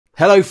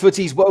Hello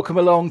footies, welcome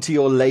along to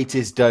your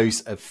latest dose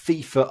of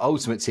FIFA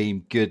Ultimate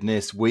Team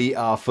goodness. We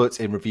are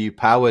Foot in Review,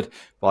 powered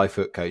by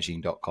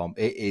footcoaching.com.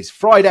 It is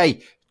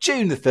Friday,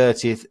 June the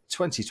 30th,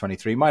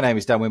 2023. My name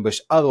is Dan Wimbush,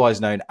 otherwise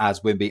known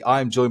as Wimby.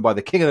 I am joined by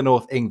the King of the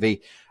North,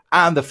 Ingvi,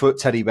 and the Foot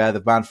Teddy Bear,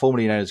 the man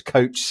formerly known as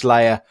Coach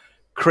Slayer,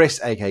 Chris,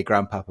 aka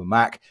Grandpapa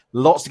Mac.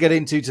 Lots to get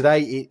into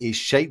today. It is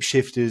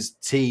Shapeshifters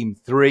Team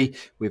 3.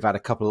 We've had a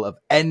couple of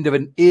end of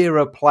an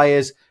era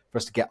players for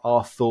us to get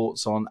our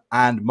thoughts on,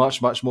 and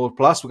much, much more.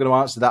 Plus, we're going to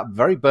answer that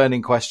very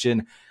burning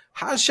question.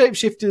 Has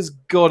Shapeshifters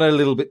gone a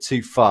little bit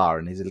too far,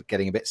 and is it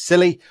getting a bit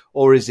silly,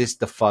 or is this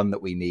the fun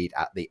that we need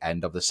at the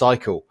end of the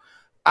cycle?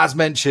 As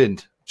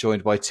mentioned,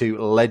 joined by two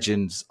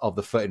legends of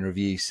the Foot in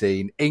Review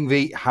scene.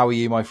 Ingvi, how are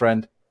you, my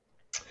friend?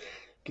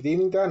 Good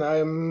evening, Dan.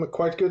 I'm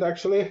quite good,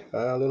 actually.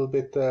 A little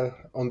bit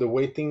on the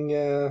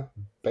waiting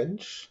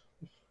bench,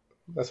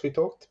 as we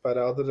talked. But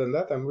other than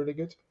that, I'm really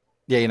good.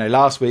 Yeah, you know,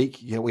 last week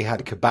we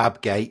had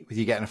Kebab Gate with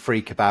you getting a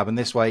free kebab, and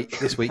this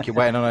week you're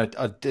waiting on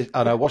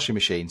a washing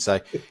machine. So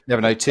you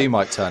never know, two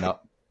might turn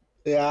up.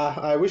 Yeah,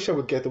 I wish I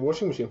would get the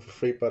washing machine for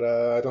free, but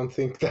I don't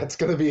think that's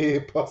going to be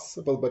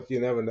possible. But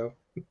you never know.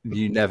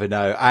 You never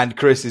know. And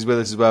Chris is with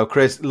us as well.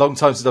 Chris, long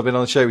time since I've been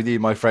on the show with you,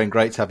 my friend.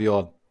 Great to have you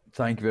on.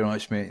 Thank you very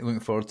much, mate. Looking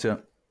forward to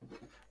it.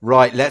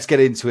 Right, let's get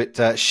into it.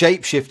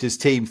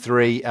 Shapeshifters Team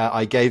 3.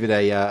 I gave it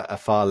a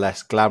far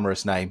less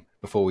glamorous name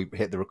before we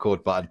hit the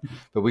record button,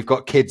 but we've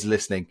got kids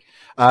listening.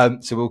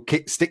 So we'll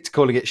stick to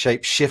calling it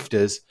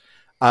Shapeshifters.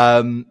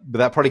 But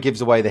that probably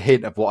gives away the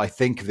hint of what I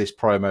think of this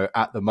promo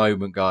at the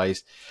moment,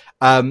 guys.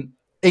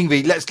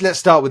 Ingvi, let's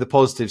start with the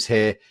positives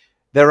here.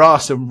 There are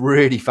some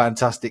really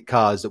fantastic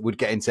cards that would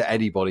get into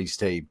anybody's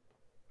team.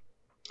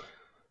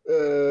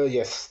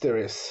 Yes, there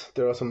is.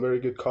 There are some very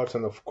good cards,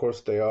 and of course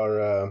they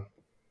are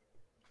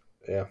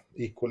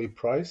equally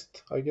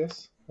priced, I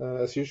guess,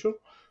 as usual.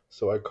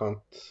 So I can't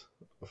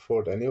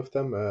afford any of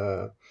them.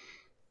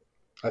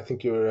 I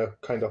think you're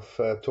kind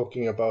of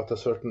talking about a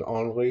certain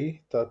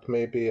Henri that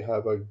maybe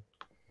have a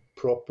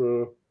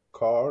proper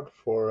card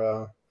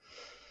for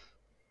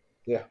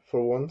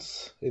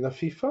once in a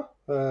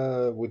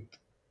FIFA with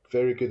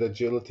very good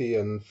agility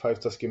and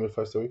 5-star skill,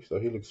 5-star whip. So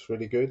he looks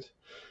really good.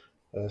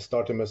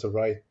 Start him as a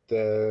right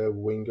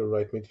winger,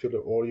 right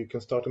midfielder, or you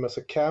can start him as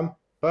a cam.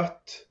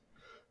 But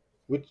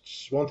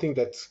one thing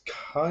that's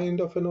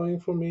kind of annoying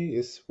for me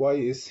is, why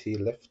is he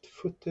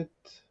left-footed?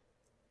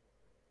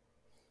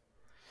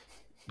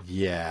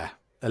 Yeah,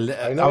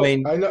 I know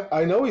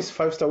he's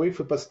 5-star weak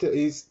foot, but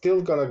he's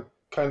still gonna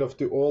kind of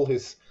do all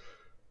his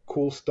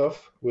cool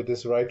stuff with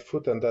his right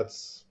foot, and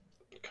that's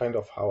kind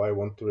of how I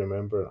want to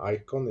remember an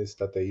icon, is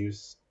that they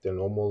use their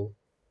normal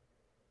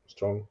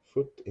strong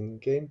foot in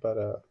game.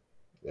 But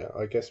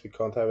I guess we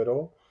can't have it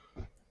all.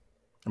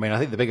 I mean, I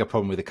think the bigger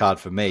problem with the card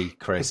for me,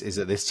 Chris, is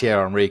that this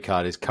Thierry Henry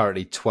card is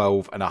currently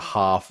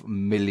 12.5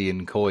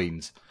 million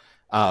coins.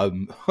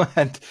 And,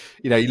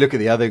 you know, you look at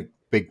the other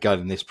big gun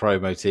in this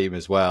promo team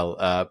as well.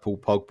 Paul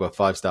Pogba,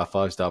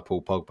 5-star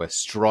Paul Pogba,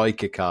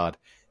 striker card.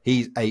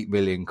 He's 8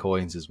 million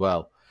coins as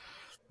well.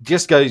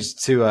 Just goes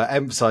to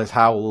emphasize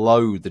how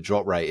low the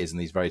drop rate is in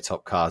these very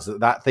top cards.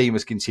 That theme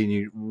has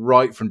continued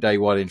right from day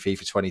one in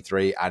FIFA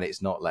 23, and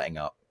it's not letting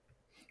up.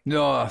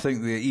 No, I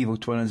think the evil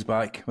twin is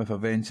back with a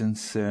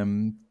vengeance.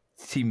 Team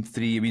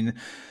 3, I mean,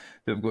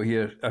 that we've got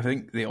here, I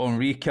think the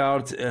Henri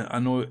card, I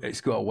know it's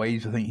got a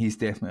wide, I think he's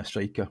definitely a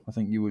striker. I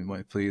think you wouldn't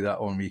want to play that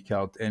Henri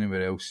card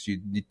anywhere else.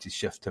 You'd need to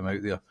shift him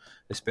out there,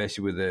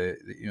 especially with the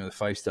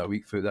 5-star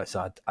weak foot. That's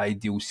an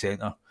ideal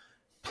centre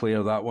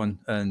player, that one.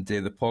 And the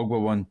Pogba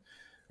one,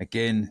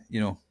 again,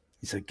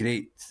 he's a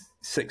great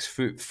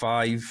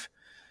 6'5".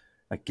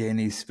 Again,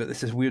 but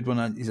this is a weird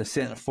one. He's a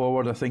centre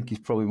forward. I think he's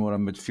probably more a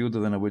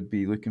midfielder than I would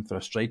be looking for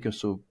a striker.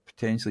 So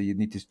potentially you'd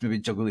need to maybe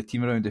juggle the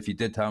team around if you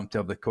did happen to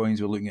have the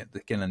coins. We're looking at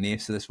the kind of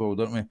Nace of this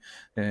world, aren't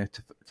we? To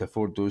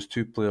afford those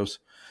two players.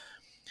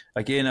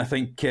 Again, I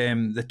think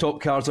the top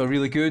cards are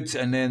really good,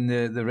 and then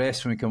the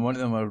rest, when we come on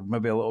to them, are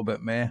maybe a little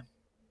bit meh.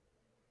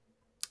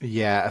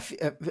 Yeah,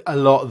 a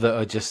lot that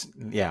are just,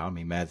 I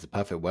mean, meh's the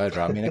perfect word,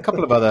 right? I mean, a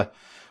couple of other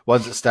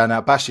ones that stand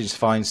out. Bastian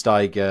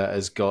Schweinsteiger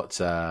has got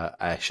a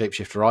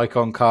shapeshifter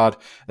icon card,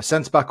 a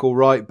centre-back or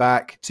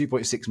right-back,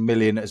 2.6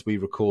 million as we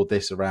record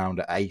this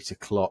around at 8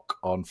 o'clock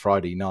on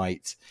Friday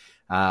night.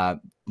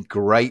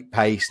 Great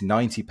pace,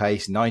 90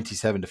 pace,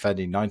 97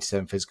 defending,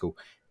 97 physical.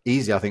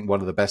 Easy, I think,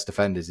 one of the best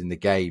defenders in the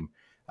game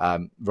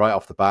right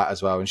off the bat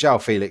as well. And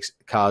João Felix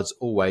cards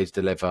always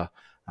deliver.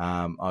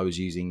 I was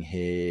using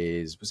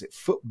his, was it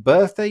Foot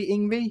Birthday,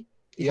 Ingvi?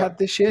 He had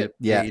this year?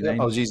 Yeah,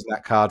 I was using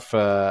that card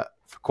for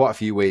quite a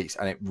few weeks,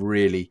 and it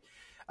really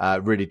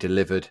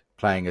delivered,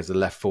 playing as a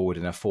left forward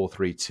in a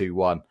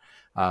 4-3-2-1.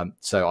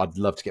 So I'd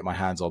love to get my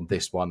hands on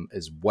this one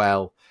as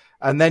well.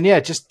 And then,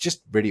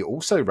 just really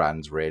also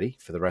rans, really,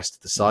 for the rest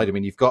of the side. I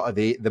mean, you've got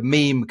the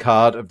meme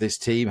card of this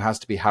team has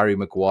to be Harry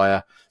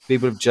Maguire.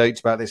 People have joked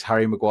about this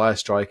Harry Maguire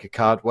striker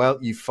card. Well,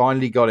 you've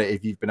finally got it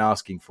if you've been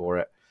asking for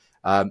it.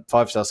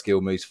 5-star skill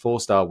moves,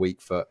 4-star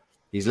weak foot.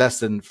 He's less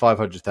than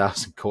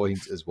 500,000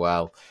 coins as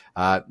well.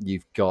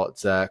 You've got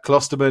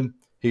Klosterman,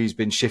 who's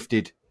been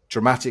shifted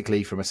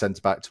dramatically from a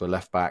centre back to a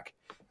left back.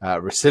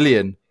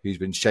 Russillian, who's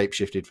been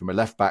shapeshifted from a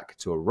left back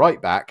to a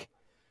right back.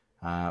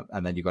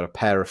 And then you've got a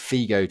pair of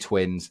Figo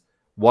twins,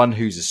 one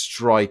who's a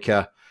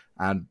striker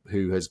and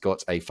who has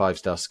got a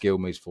 5-star skill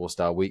moves,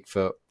 4-star weak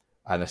foot,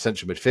 and a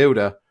central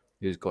midfielder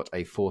who's got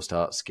a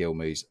 4-star skill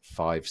moves,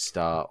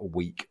 5-star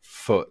weak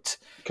foot.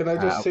 Can I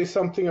just say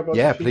something about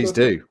the Figo? Yeah, please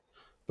do.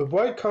 But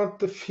why can't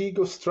the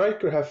Figo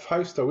striker have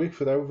 5-star weak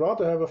foot? I would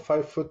rather have a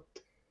 5 foot.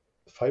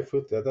 5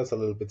 foot? That's a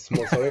little bit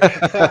small, sorry.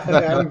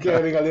 I'm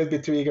getting a little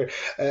bit too eager.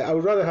 I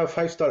would rather have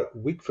 5-star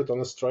weak foot on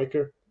a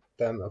striker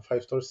than a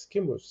 5-star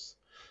skill moves.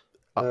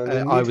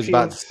 I was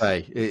about to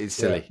say, it's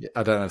silly. Yeah.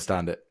 I don't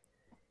understand it.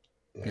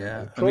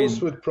 Yeah.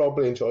 Pros would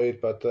probably enjoy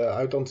it, but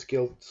I don't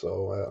skill,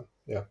 so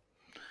yeah.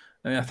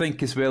 I mean, I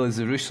think as well as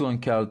the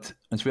Russillian card,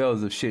 as well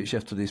as the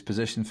shapeshifted his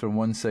position from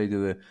one side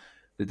of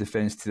the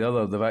defence to the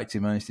other, they've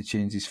actually managed to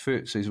change his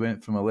foot. So he's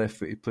went from a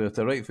left-footed player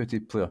to a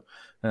right-footed player.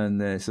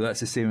 And so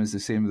that's the same with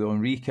the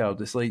Henry card.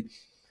 It's like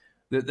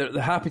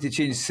they're happy to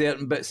change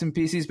certain bits and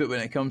pieces, but when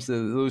it comes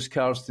to those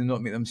cards, do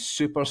not make them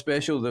super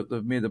special.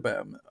 They've made a bit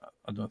of,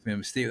 I don't know if I made a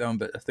mistake with them,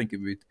 but I think it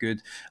would be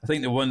good. I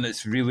think the one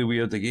that's really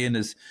weird again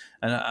is,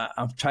 and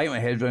I'm trying my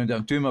head around it,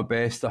 I'm doing my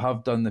best. I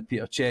have done the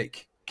Peter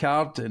Cech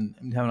card, and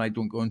him and I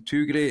don't go on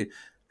too great.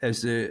 I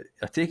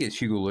take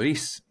it's Hugo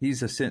Lloris.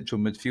 He's a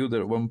central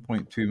midfielder at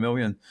 1.2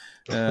 million.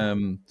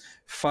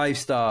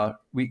 5-star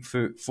weak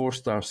foot,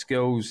 4-star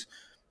skills,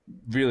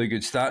 really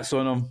good stats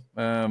on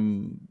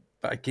him.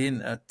 But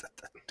again, I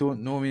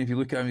don't know. I mean, if you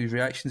look at his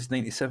reactions,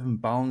 97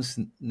 balance,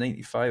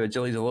 95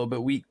 agility is a little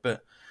bit weak,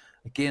 but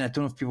again, I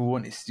don't know if people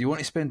want to. Do you want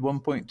to spend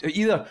 1.2?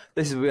 Either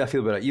this is the way I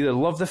feel about it. Either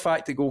love the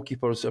fact that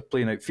goalkeepers are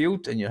playing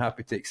outfield and you're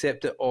happy to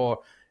accept it, or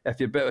if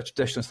you're a bit of a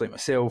traditionalist like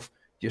myself,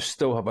 you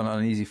still have an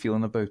uneasy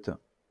feeling about it.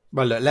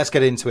 Well, look, let's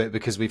get into it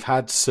because we've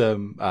had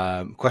some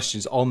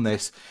questions on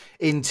this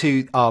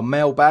into our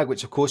mailbag,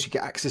 which of course you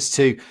get access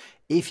to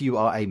if you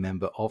are a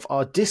member of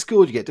our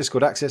Discord. You get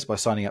Discord access by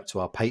signing up to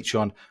our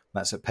Patreon.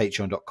 That's at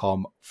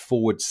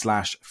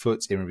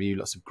patreon.com/Foot in Review.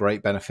 Lots of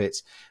great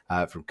benefits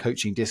from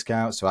coaching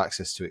discounts to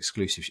access to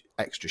exclusive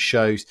extra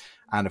shows.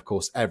 And of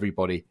course,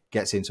 everybody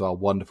gets into our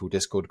wonderful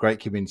Discord. Great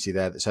community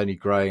there that's only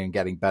growing and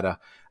getting better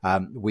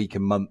week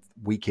in,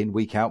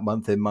 week out,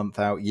 month in, month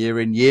out, year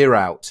in, year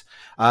out.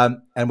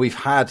 And we've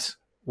had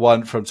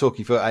one from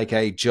Talking Foot,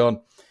 aka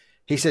John.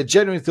 He said,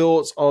 genuine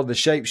thoughts on the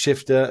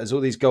shapeshifter as all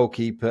these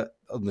goalkeepers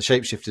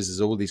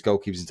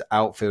into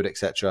outfield,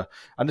 etc.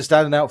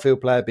 Understand an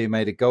outfield player being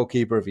made a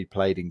goalkeeper if he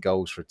played in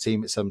goals for a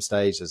team at some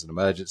stage as an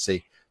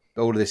emergency.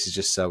 But all of this is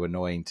just so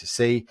annoying to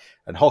see.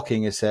 And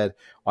Hocking has said,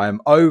 I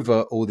am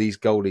over all these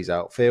goalies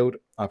outfield.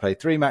 I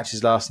played 3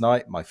 matches last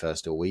night, my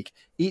first all week.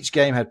 Each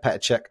game had Petr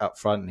Cech up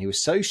front, and he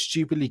was so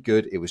stupidly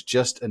good, it was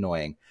just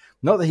annoying.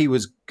 Not that he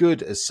was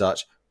good as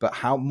such, but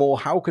how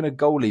can a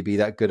goalie be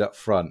that good up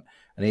front?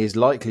 And he is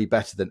likely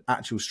better than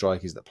actual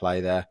strikers that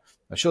play there.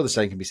 I'm sure the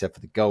same can be said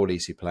for the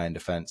goalies who play in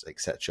defence,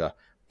 etc.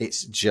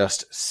 It's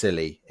just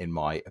silly, in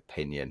my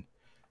opinion.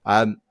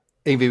 Ingvi,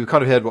 we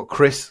kind of heard what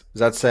Chris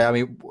was had to say. I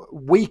mean,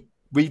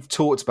 we've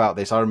talked about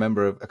this. I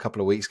remember a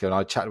couple of weeks ago, and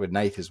I chatted with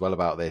Nath as well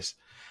about this,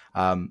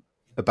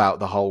 about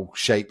the whole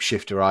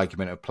shapeshifter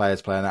argument of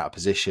players playing out of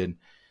position.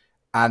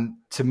 And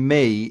to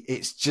me,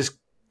 it's just,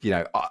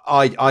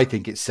 I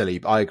think it's silly.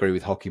 But I agree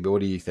with Hocking, but what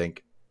do you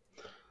think?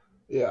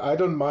 Yeah, I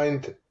don't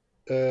mind.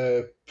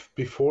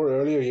 Before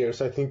earlier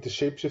years, I think the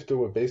shapeshifter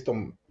were based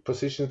on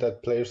positions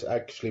that players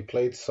actually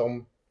played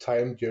some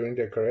time during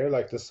their career,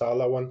 like the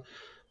Salah one,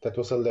 that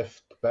was a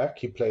left back.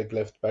 He played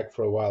left back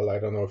for a while. I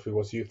don't know if it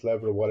was youth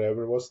level or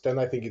whatever it was. Then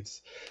I think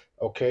it's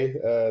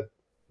okay,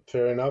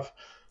 fair enough.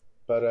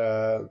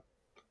 But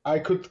I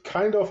could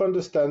kind of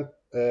understand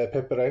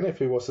Pepe Reina if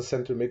he was a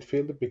centre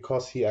midfielder,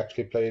 because he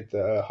actually played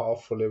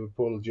half for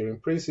Liverpool during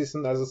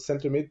preseason as a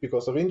centre mid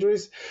because of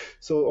injuries.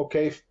 So,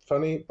 okay,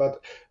 funny,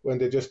 but when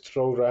they just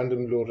throw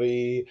random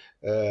Lloris,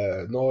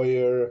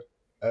 Neuer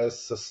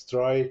as a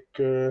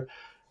striker,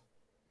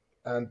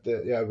 and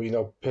we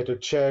know Petr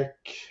Cech,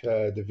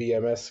 the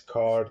VMS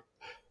card,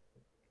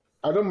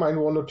 I don't mind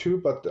 1 or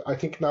 2, but I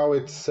think now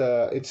it's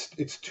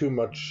too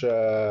much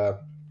for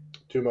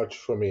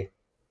me.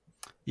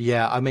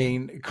 Yeah, I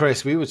mean,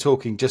 Chris, we were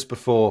talking just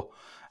before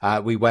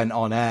we went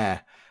on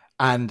air,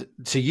 and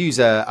to use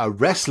a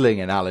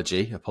wrestling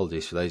analogy,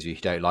 apologies for those of you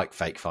who don't like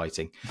fake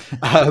fighting,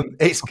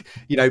 it's,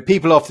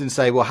 people often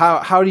say, well,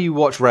 how do you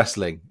watch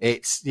wrestling?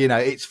 It's,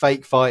 it's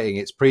fake fighting,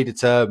 it's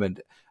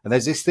predetermined. And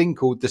there's this thing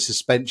called the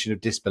suspension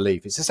of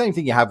disbelief. It's the same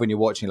thing you have when you're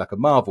watching like a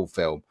Marvel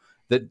film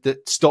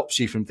that stops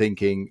you from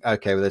thinking,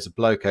 okay, well, there's a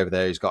bloke over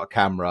there who's got a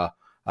camera,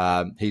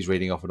 he's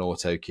reading off an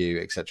auto cue,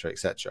 etc.,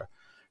 etc.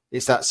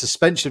 It's that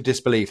suspension of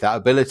disbelief, that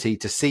ability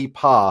to see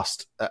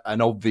past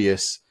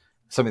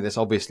something that's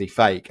obviously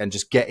fake and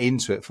just get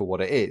into it for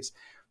what it is.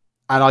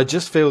 And I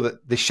just feel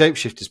that the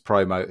Shapeshifters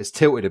promo has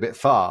tilted a bit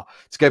far.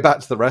 To go back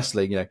to the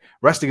wrestling,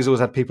 wrestling has always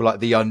had people like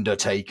The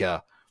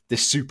Undertaker,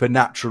 this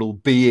supernatural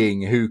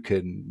being who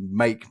can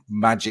make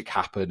magic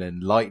happen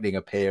and lightning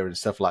appear and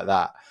stuff like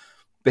that.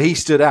 but he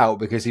stood out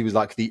because he was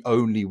like the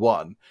only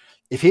one.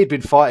 If he'd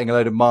been fighting a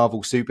load of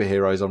Marvel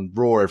superheroes on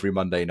Raw every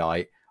Monday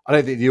night, I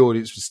don't think the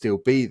audience would still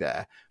be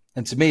there.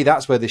 And to me,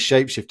 that's where this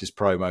Shapeshifters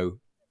promo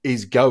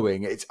is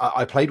going.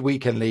 I played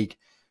Weekend League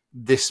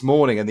this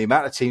morning, and the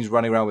amount of teams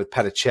running around with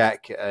Petr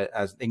Cech,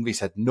 as Ingvi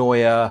said,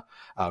 Neuer,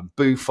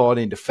 Buffon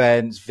in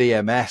defence,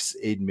 VMS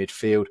in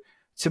midfield.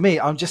 To me,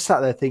 I'm just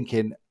sat there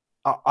thinking,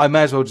 I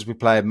may as well just be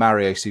playing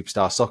Mario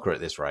Superstar Soccer at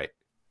this rate.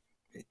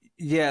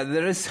 Yeah,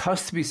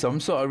 has to be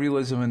some sort of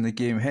realism in the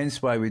game.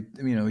 Hence why we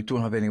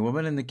don't have any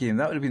women in the game.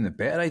 That would have been the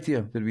better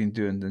idea they'd been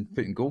doing than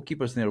putting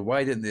goalkeepers in there.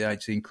 Why didn't they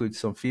actually include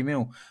some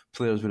female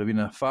players? Would have been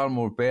a far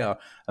more better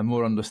and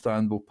more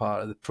understandable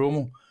part of the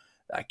promo.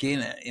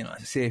 Again, I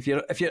say if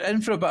you're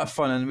in for a bit of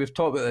fun, and we've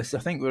talked about this, I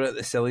think we're at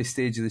the silly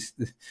stage of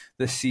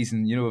this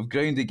season. We've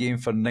ground the game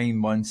for 9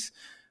 months,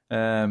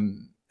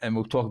 and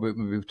we'll talk about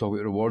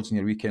rewards in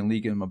your weekend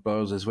league and my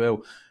brothers as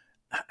well.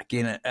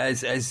 Again,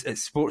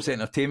 it's sports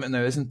entertainment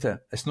now, isn't it?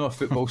 It's not a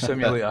football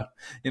simulator,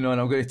 and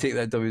I'm going to take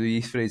that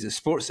WWE phrase. It's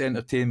sports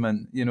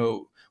entertainment.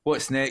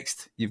 What's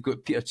next? You've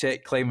got Petr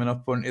Cech climbing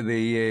up onto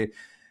the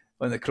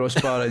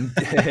crossbar and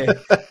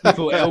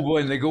people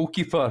elbowing the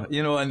goalkeeper,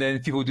 and then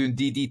people doing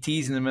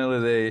DDTs in the middle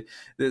of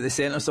the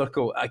centre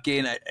circle.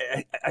 Again,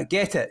 I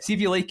get it. See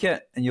if you like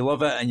it and you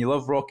love it and you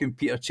love rocking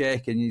Petr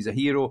Cech and he's a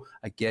hero,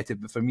 I get it.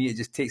 But for me, it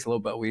just takes a little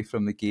bit away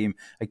from the game.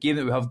 A game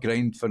that we have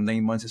ground for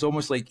 9 months. It's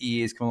almost like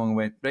EA has come along and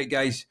went, right,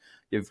 guys,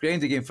 you've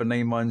ground the game for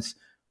 9 months.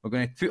 We're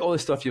going to put all the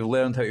stuff you've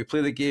learned how to play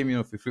the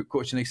game, for foot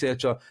coaching,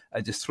 etc.,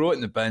 and just throw it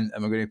in the bin,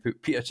 and we're going to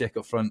put Petr Cech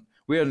up front,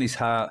 wearing his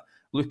hat,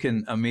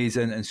 looking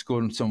amazing and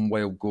scoring some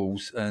wild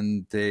goals.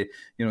 And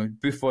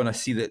Buffon, I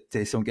see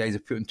that some guys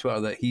have put on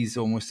Twitter that he's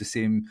almost the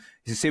same.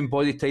 He's the same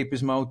body type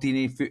as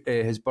Maldini,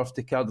 his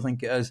birthday card, I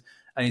think it is,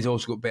 and he's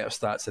also got better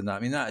stats than that. I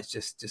mean, that is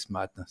just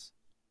madness.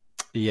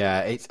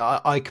 Yeah,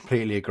 I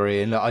completely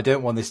agree. And look, I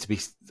don't want this to be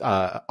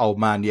old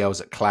man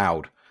yells at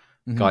cloud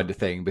kind of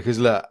thing, because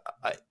look,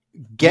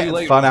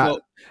 get fun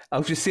out.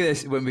 I'll just say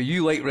this, when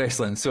you like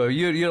wrestling, so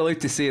you're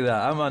allowed to say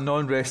that. I'm a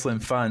non-wrestling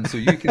fan, so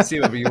you can say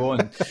whatever you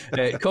want.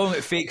 Calling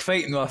it fake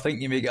fighting, I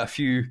think you may get a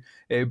few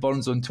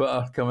burns on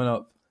Twitter coming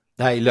up.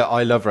 Hey, look,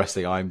 I love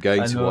wrestling. I'm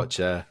going to watch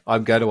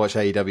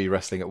AEW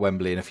wrestling at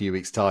Wembley in a few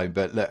weeks' time.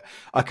 But look,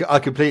 I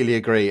completely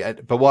agree.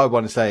 But what I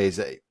want to say is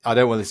that I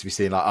don't want this to be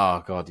seen like,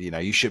 oh God,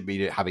 you shouldn't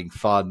be having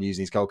fun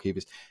using these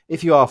goalkeepers.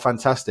 If you are,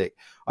 fantastic.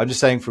 I'm just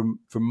saying from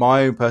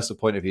my own personal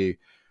point of view,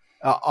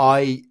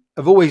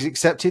 I've always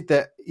accepted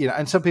that,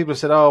 and some people have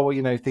said, oh,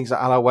 well, things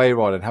like Ala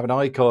Wayrod and having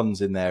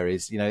icons in there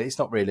is, it's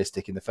not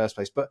realistic in the first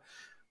place. But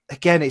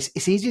again,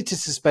 it's easier to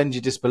suspend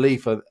your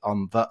disbelief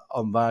on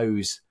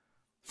those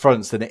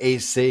fronts than it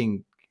is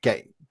seeing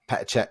Petr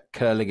Cech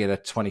curling in a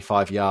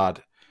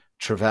 25-yard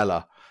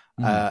trivela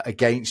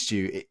against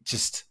you. It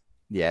just,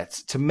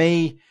 to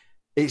me,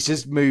 it's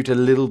just moved a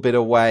little bit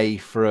away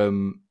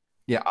from,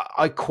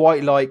 I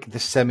quite like the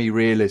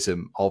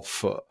semi-realism of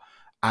foot.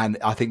 And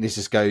I think this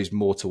just goes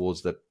more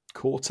towards the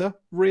quarter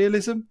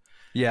realism.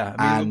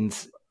 Yeah.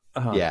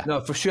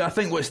 No, for sure. I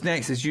think what's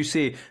next is, you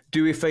say,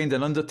 do we find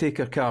an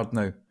Undertaker card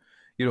now?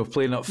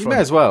 Playing up front. You may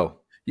as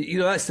well.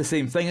 That's the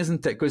same thing,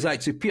 isn't it? Because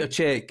actually Petr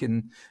Cech,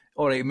 and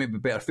all right, maybe a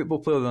better football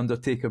player than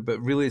Undertaker, but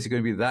really is it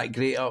going to be that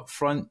great up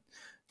front?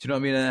 Do you know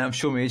what I mean? And I'm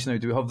showing my age now.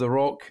 Do we have The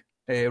Rock,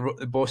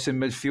 the boss in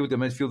midfield, the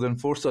midfielder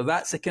enforcer?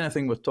 That's the kind of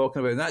thing we're talking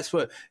about, and that's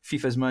what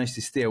FIFA's managed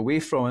to stay away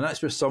from, and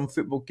that's where some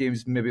football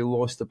games maybe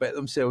lost a bit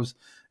themselves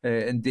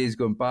in days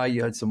gone by.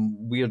 You had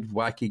some weird,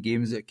 wacky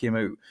games that came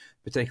out,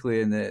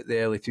 particularly in the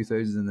early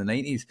 2000s and the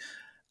 90s.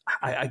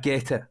 I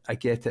get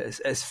it.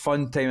 It's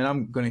fun time, and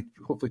I'm going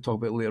to hopefully talk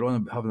about it later on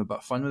about having a bit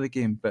of fun with the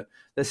game, but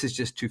this is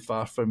just too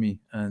far for me.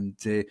 And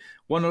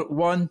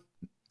one,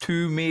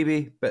 two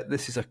maybe, but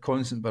this is a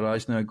constant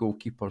barrage now of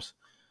goalkeepers.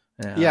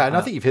 And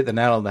I think you've hit the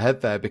nail on the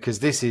head there, because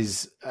this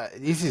is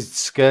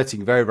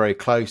skirting very, very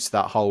close to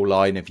that whole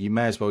line of, you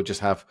may as well just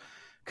have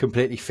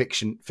completely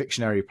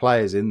fictionary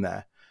players in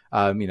there.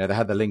 They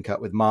had the link up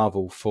with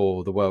Marvel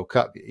for the World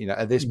Cup.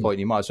 At this point,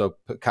 you might as well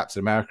put Captain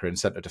America in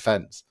centre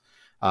defence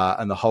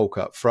and the Hulk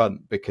up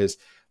front, because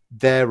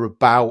they're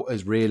about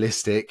as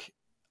realistic,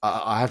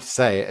 I have to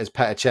say it, as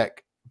Petr Cech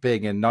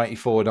being a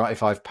 94,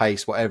 95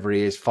 pace, whatever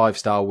he is,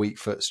 5-star weak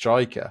foot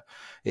striker.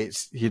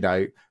 It's,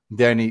 the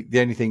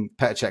only thing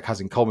Petr Cech has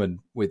in common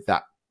with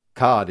that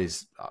card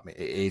is, it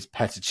is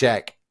Petr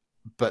Cech,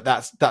 but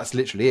that's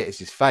literally it. It's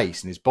his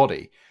face and his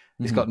body.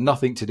 It's got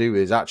nothing to do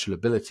with his actual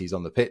abilities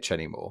on the pitch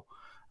anymore.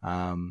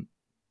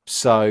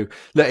 So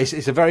look,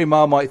 it's a very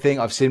Marmite thing.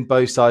 I've seen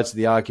both sides of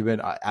the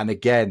argument, and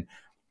again,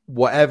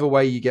 whatever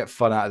way you get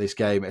fun out of this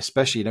game,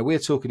 especially, we're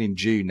talking in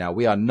June now.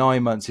 We are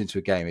 9 months into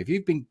a game. If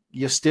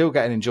you're still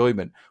getting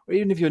enjoyment, or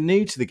even if you're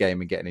new to the game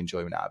and getting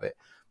enjoyment out of it,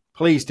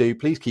 please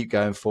keep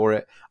going for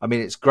it. I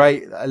mean, it's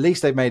great. At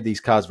least they've made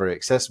these cards very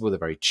accessible. They're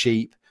very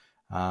cheap.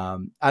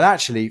 And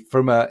actually,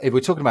 if we're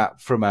talking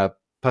about from a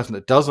person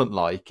that doesn't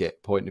like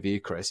it point of view,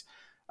 Chris,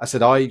 I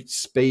said I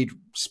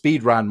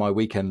speed ran my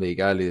weekend league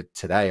earlier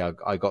today.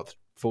 I got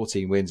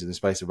 14 wins in the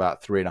space of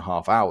about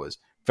 3.5 hours.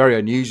 Very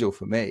unusual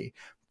for me.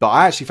 But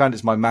I actually found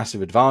it's my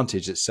massive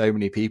advantage that so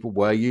many people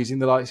were using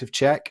the likes of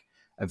Czech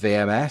and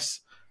VMS.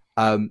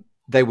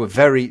 They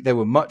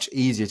were much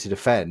easier to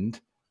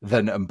defend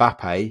than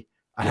Mbappe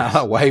and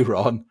away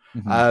Ron.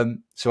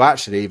 So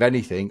actually, if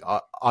anything,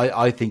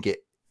 I think it,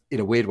 in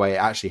a weird way,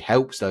 it actually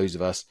helps those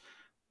of us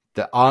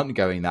that aren't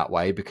going that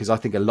way, because I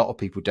think a lot of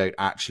people don't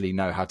actually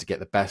know how to get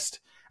the best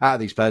out of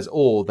these players,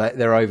 or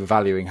they're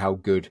overvaluing how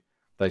good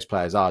those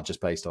players are just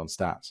based on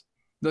stats.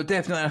 No,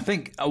 definitely. I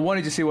think I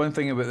wanted to say one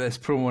thing about this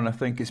promo, and I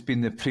think it's been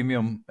the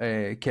premium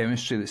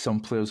chemistry that some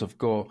players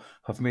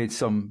have made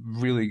some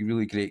really,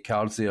 really great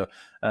cards there.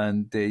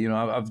 And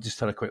I've just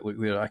had a quick look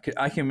there.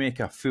 I can make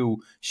a full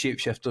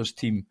Shapeshifters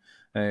team.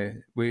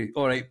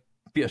 All right,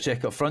 Peter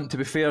Cech up front, to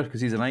be fair,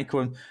 because he's an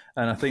icon.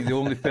 And I think the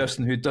only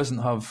person who doesn't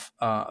have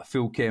a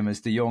full chem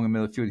is De Jong in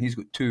midfield. He's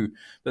got 2.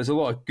 There's a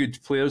lot of good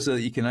players there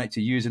that you can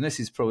actually use, and this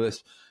is probably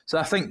this. So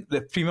I think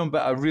the premium bit,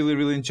 I really,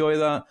 really enjoy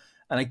that.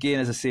 And again,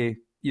 as I say,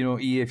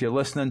 EA, if you're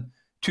listening,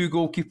 2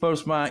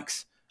 goalkeepers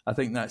max, I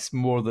think that's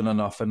more than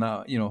enough. And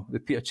that, the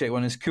Peter Cech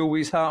one is cool with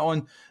his hat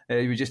on.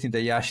 We just need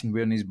a Yashin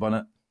wearing his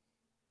bonnet.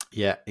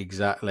 Yeah,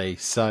 exactly.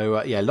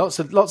 So lots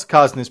of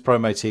cards in this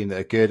promo team that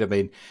are good. I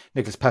mean,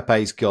 Nicolas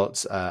Pepe's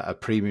got a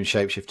premium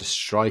shapeshifter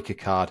striker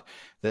card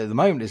that at the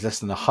moment is less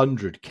than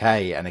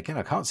 100k. And again,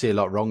 I can't see a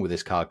lot wrong with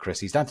this card, Chris.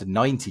 He's down to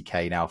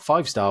 90k now.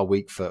 5-star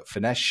weak foot,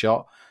 finesse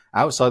shot,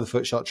 outside the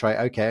foot shot trait.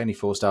 Okay, only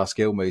 4-star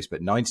skill moves,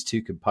 but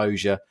 92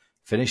 composure.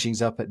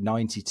 Finishing's up at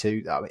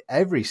 92. I mean,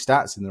 every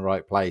stat's in the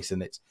right place,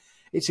 and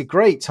it's a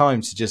great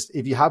time to just,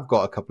 if you have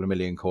got a couple of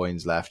million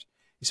coins left,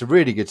 it's a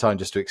really good time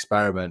just to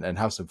experiment and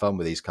have some fun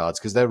with these cards,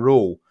 because they're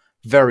all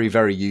very,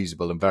 very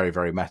usable and very,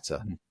 very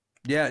meta.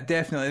 Yeah,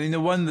 definitely. I mean, the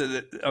one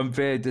that I'm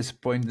very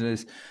disappointed in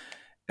is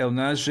El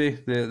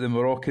Nasri, the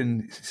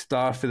Moroccan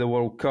star for the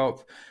World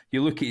Cup.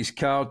 You look at his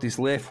card, his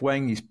left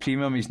wing, he's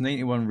premium, he's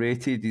 91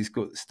 rated, he's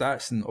got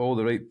stats in all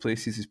the right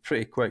places, he's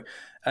pretty quick.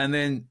 And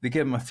then they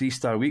give him a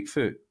 3-star weak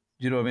foot.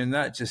 You know what I mean?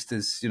 That just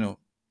is,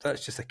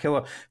 that's just a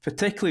killer.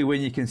 Particularly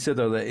when you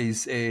consider that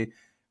his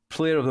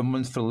player of the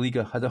month for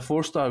Liga had a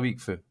 4-star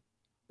weak foot.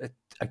 It,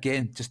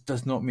 again, just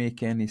does not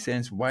make any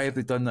sense. Why have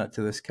they done that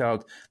to this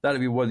card? That would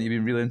be one that would be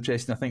really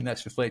interesting. I think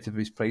that's reflective of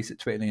his price at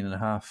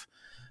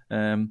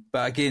 29.5.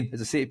 But again,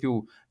 as I say to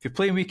people, if you're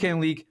playing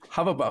Weekend League,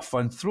 have a bit of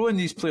fun. Throw in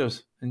these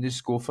players and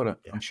just go for it.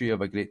 Yeah. I'm sure you have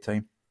a great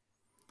time.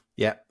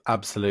 Yeah,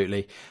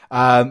 absolutely.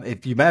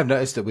 If you may have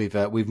noticed that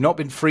we've not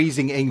been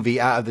freezing Ingvi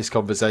out of this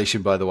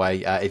conversation, by the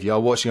way. If you are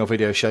watching our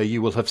video show,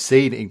 you will have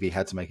seen Ingvi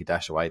had to make a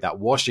dash away. That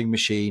washing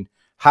machine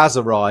has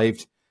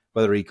arrived.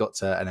 Whether he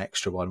got an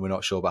extra one, we're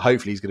not sure, but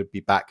hopefully he's going to be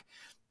back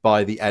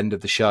by the end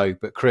of the show.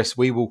 But Chris,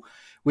 we will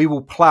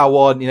plow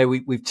on.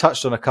 We've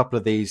touched on a couple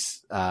of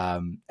these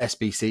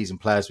SBCs and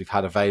players we've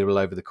had available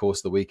over the course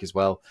of the week as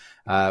well.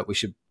 We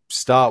should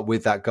start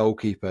with that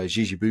goalkeeper,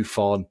 Gigi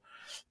Buffon,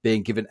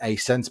 being given a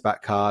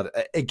centre-back card.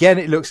 Again,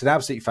 it looks an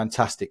absolutely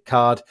fantastic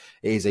card.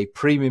 It is a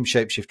premium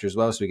shapeshifter as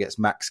well, so he gets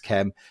max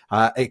chem.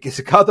 It's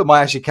a card that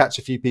might actually catch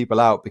a few people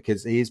out,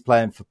 because he is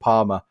playing for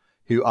Parma,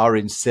 who are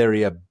in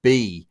Serie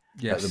B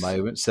at the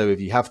moment. So if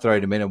you have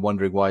thrown him in and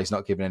wondering why he's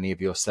not giving any of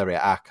your Serie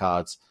A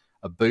cards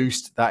a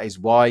boost, that is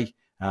why.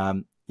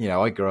 I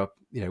grew up,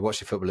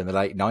 watching football in the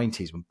late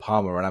 90s when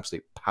Parma were an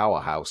absolute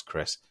powerhouse,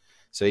 Chris.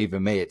 So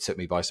even me, it took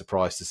me by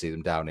surprise to see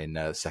them down in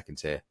the second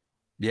tier.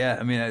 Yeah,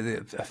 I mean, I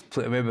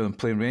remember them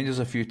playing Rangers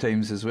a few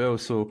times as well.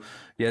 So,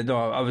 yeah,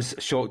 no, I was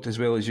shocked as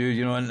well as you,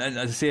 and as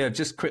I say, I've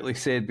just quickly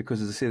said,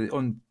 because as I say,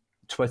 on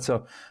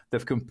Twitter,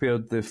 they've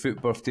compared the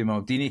FUT Birthday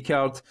Maldini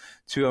card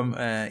to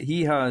him.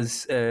 He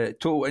has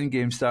total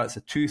in-game stats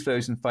of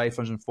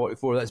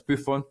 2,544. That's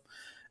Buffon.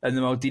 And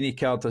the Maldini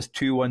card has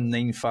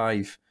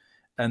 2,195.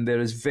 And there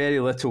is very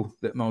little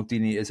that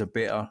Maldini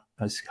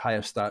has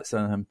higher stats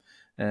than him.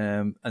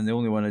 And the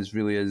only one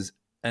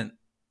and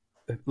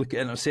look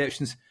at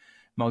interceptions.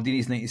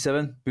 Maldini's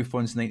 97,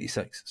 Buffon's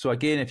 96. So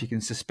again, if you can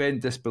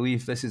suspend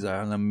disbelief, this is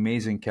an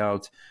amazing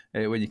card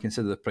when you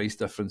consider the price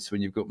difference, when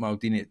you've got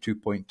Maldini at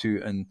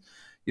 2.2 and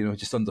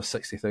just under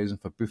 60,000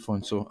 for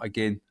Buffon. So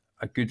again,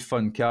 a good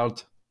fun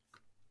card.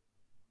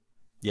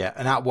 Yeah,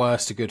 and at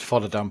worst, a good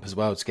fodder dump as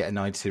well to get a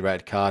 92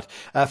 red card.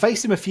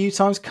 Faced him a few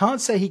times.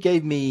 Can't say he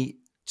gave me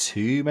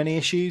too many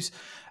issues.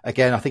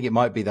 Again, I think it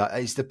might be that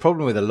it's the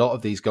problem with a lot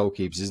of these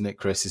goalkeepers, isn't it,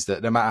 Chris? Is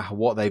that no matter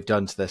what they've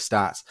done to their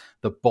stats,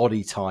 the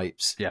body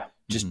types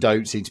just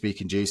don't seem to be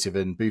conducive.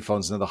 And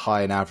Buffon's another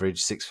high and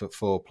average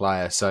 6'4"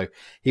 player, so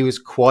he was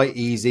quite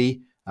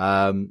easy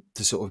to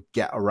sort of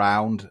get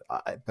around.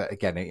 But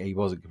again, he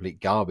wasn't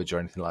complete garbage or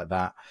anything like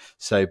that.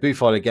 So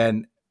Buffon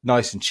again,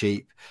 nice and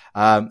cheap.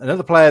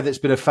 Another player that's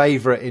been a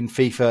favourite in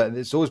FIFA, and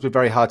it's always been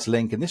very hard to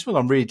link. And this one,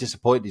 I'm really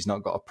disappointed he's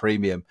not got a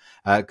premium.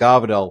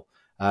 Garbadol,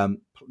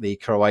 the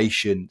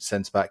Croatian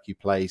centre-back who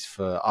plays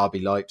for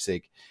RB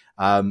Leipzig.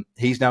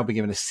 He's now been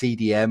given a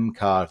CDM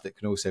card that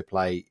can also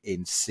play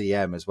in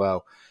CM as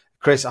well.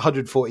 Chris,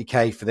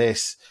 140k for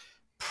this.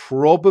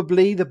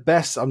 Probably the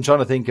best. I'm trying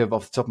to think of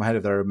off the top of my head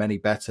if there are many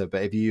better,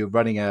 but if you're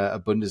running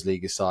a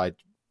Bundesliga side,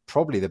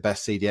 probably the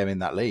best CDM in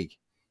that league.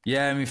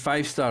 Yeah, I mean,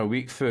 5-star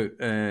weak foot,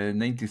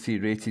 93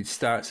 rated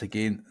stats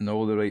again in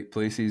all the right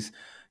places.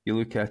 You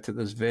look at it,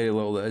 there's very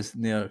little that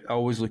isn't there. I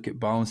always look at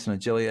balance and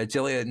agility.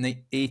 Agility at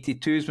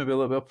 82 is maybe a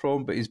little bit of a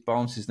problem, but his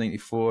balance is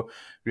 94,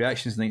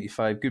 reaction is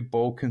 95, good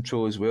ball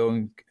control as well,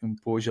 and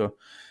composure.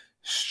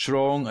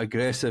 Strong,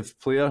 aggressive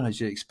player,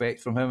 as you expect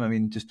from him. I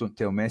mean, just don't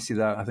tell Messi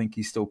that. I think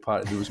he's still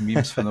part of those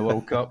memes from the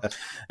World Cup.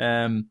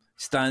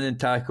 Standing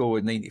tackle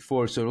at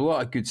 94, so a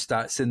lot of good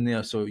stats in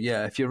there. So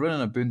yeah, if you're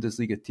running a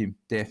Bundesliga team,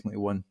 definitely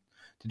one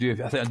to do.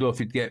 I don't know if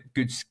you'd get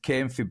good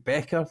Ken for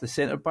Becker, the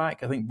centre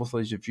back. I think both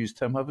of us have used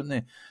him, haven't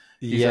they?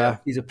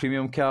 He's a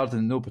premium card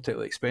and no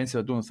particularly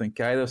expensive. I don't think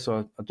either.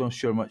 So I don't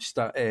sure much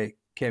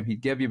Ken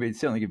he'd give you, but he'd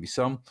certainly give you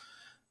some.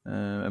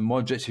 And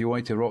Modric, if you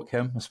wanted to rock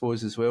him, I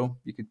suppose as well,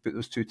 you could put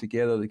those two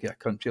together to get a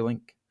country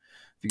link.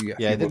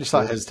 Yeah, there's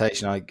slight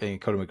hesitation. I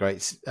call him a great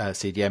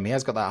CDM. He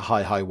has got that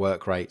high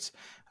work rate,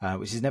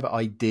 which is never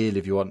ideal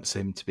if you want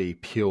him to be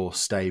pure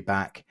stay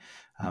back.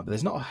 But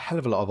there's not a hell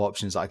of a lot of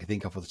options that I can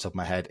think of off the top of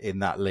my head in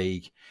that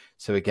league.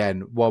 So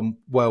again, one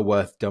well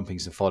worth dumping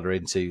some fodder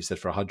into, said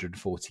for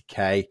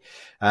 140k.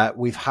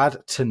 We've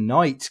had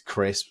tonight,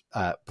 Chris,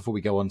 before we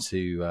go on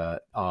to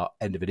our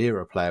end of an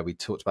era player we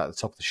talked about at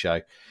the top of the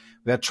show,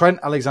 we had Trent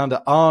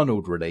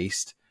Alexander-Arnold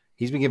released.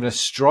 He's been given a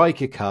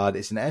striker card.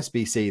 It's an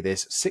SBC,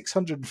 this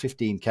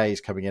 615k is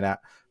coming in at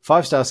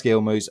 5-star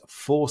skill moves,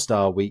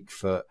 4-star weak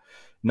foot,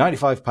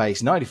 95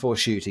 pace, 94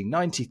 shooting,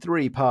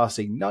 93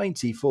 passing,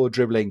 94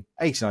 dribbling,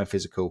 89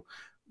 physical.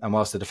 And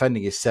whilst the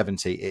defending is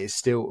 70, it is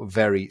still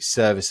very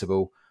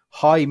serviceable.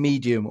 High,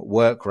 medium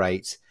work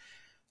rate.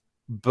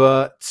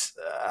 But,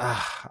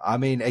 I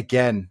mean,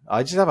 again,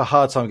 I just have a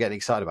hard time getting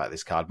excited about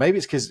this card. Maybe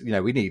it's because,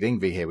 we need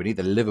Ingvi here. We need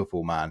the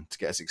Liverpool man to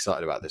get us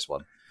excited about this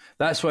one.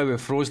 That's why we've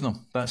frozen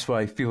him. That's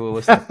why people are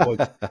listening to the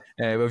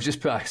pod. We've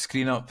just put a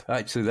screen up.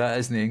 Actually, that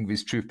isn't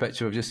Ingvi's true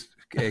picture. We've just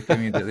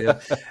coming it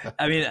there.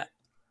 I mean,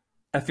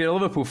 if you're a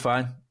Liverpool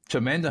fan,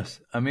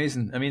 tremendous,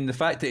 amazing. I mean, the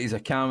fact that he's a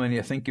cam and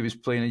I think he was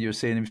playing, as you were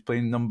saying, he was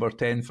playing number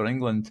 10 for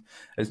England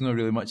is not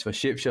really much of a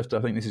shapeshifter.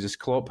 I think this is just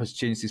Klopp has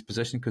changed his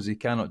position because he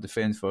cannot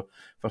defend for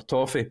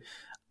Toffee.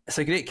 It's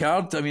a great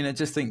card. I mean, I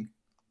just think,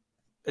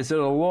 is there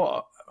a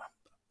lot?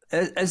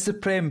 Is the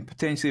Prem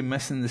potentially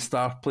missing the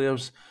star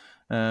players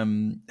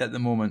at the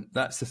moment?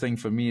 That's the thing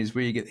for me, is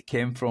where you get the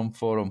chem from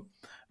for him.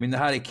 I mean, the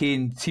Harry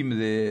Kane team of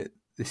the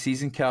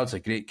season card's a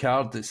great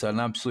card. It's an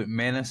absolute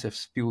menace.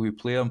 If people who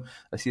play him,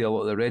 I see a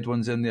lot of the red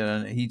ones in there,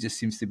 and he just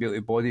seems to be able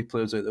to body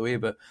players out of the way.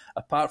 But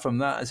apart from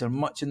that, is there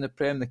much in the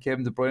Prem? The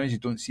Kevin De Bruyne's, you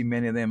don't see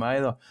many of them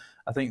either.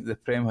 I think the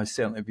Prem has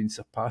certainly been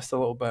surpassed a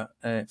little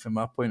bit from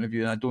my point of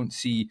view, and I don't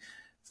see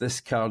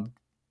this card,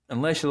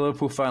 unless you're a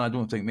Liverpool fan, I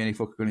don't think many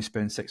folk are going to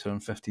spend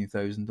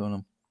 615,000 on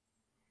him.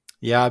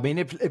 Yeah, I mean,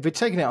 if we're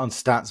taking it on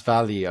stats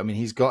value, I mean,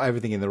 he's got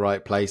everything in the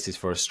right places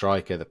for a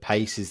striker. The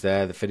pace is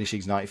there, the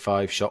finishing's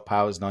 95, shot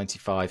power's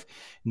 95,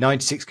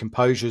 96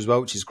 composure as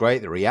well, which is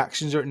great. The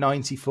reactions are at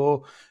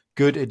 94,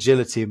 good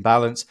agility and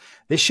balance.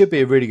 This should be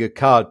a really good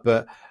card,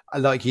 but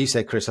like you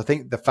said, Chris, I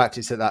think the fact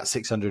it's at that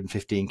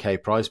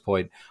 615k price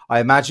point,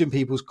 I imagine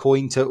people's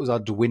coin totals are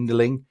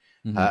dwindling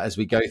as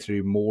we go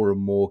through more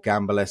and more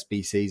gamble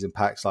SBCs and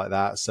packs like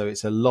that. So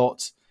it's a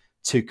lot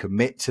to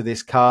commit to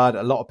this card.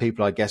 A lot of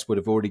people, I guess, would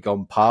have already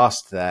gone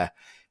past their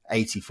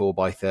 84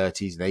 by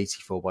 30s and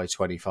 84 by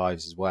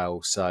 25s as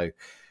well. So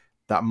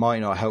that might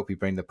not help you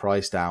bring the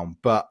price down.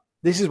 But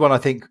this is one I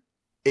think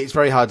it's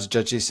very hard to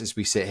judge this as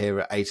we sit here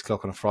at 8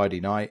 o'clock on a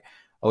Friday night.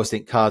 I always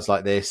think cards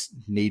like this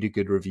need a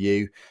good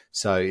review.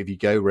 So if you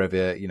go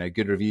wherever,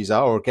 good reviews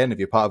are, or again, if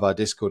you're part of our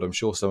Discord, I'm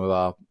sure some of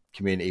our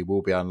community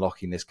will be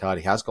unlocking this card.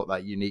 He has got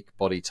that unique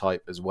body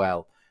type as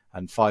well,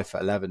 and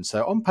 5'11".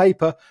 So on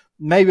paper,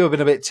 maybe I've been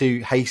a bit too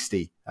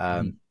hasty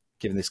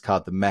giving this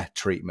card the meh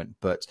treatment,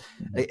 but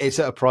it's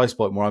at a price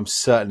point where I'm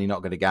certainly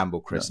not going to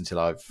gamble, Chris, until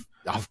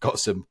I've got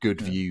some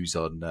good views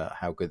on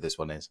how good this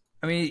one is.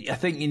 I mean, I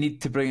think you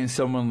need to bring in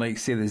someone like,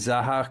 say, the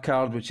Zaha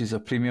card, which is a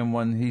premium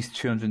one. He's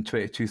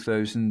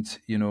 222,000,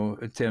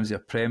 in terms of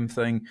a Prem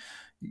thing.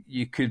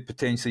 You could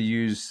potentially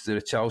use the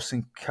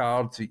Richarlison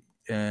card.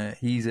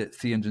 He's at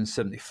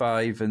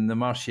 375, and the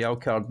Martial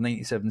card,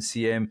 97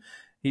 CM.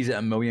 He's at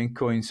 1 million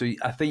coins. So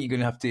I think you're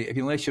going to have to,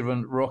 unless you're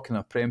rocking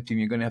a Prem team,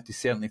 you're going to have to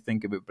certainly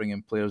think about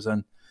bringing players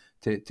in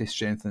to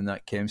strengthen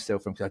that chem still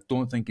for him. Because I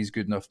don't think he's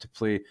good enough to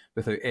play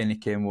without any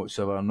chem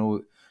whatsoever. I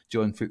know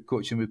John Foot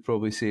coaching would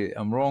probably say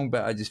I'm wrong,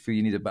 but I just feel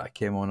you need a bit of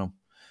chem on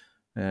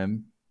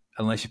him.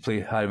 Unless you play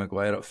Harry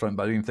Maguire up front.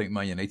 But I don't even think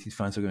Man United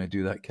fans are going to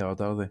do that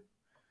card, are they?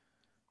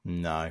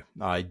 No,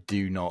 I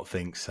do not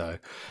think so.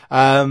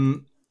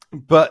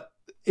 But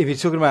if you're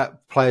talking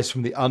about players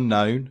from the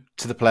unknown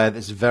to the player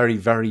that's very,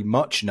 very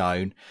much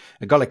known,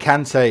 Goalie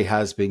Kante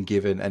has been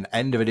given an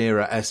end of an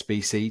era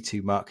SBC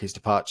to mark his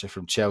departure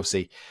from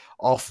Chelsea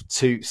off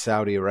to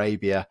Saudi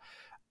Arabia.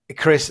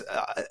 Chris,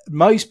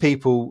 most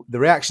people, the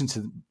reaction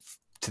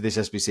to this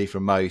SBC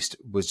from most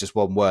was just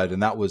one word,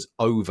 and that was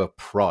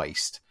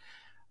overpriced.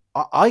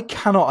 I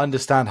cannot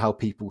understand how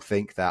people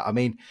think that. I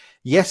mean,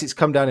 yes, it's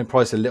come down in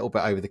price a little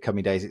bit over the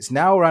coming days. It's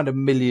now around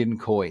 1 million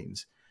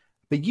coins.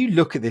 But you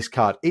look at this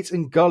card, it's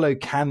N'Golo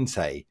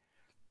Kante.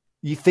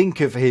 You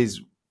think of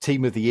his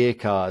Team of the Year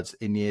cards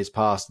in years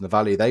past and the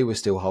value they were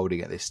still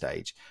holding at this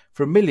stage.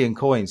 For 1 million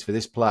coins for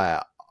this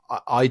player,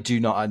 I do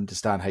not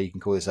understand how you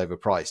can call this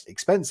overpriced.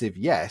 Expensive,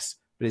 yes,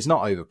 but it's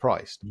not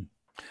overpriced.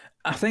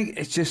 I think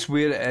it's just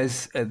where it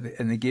is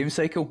in the game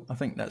cycle. I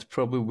think that's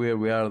probably where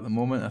we are at the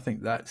moment. I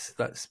think that's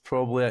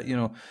probably it. You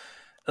know,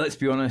 let's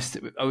be honest.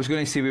 I was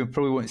going to say we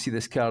probably won't see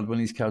this card when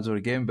these cards are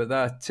again, but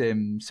that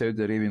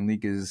Saudi Arabian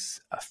league is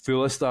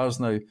full of stars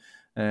now,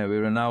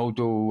 with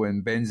Ronaldo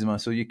and Benzema.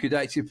 So you could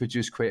actually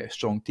produce quite a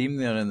strong team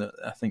there. And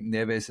I think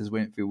Neves has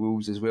went for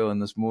Wolves as well, and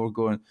there's more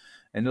going.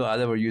 I know I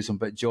never use him,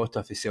 but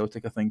Jota for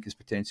Celtic, I think, is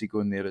potentially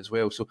going there as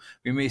well. So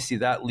we may see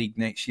that league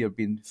next year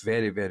being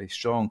very, very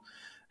strong.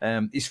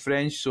 He's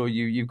French, so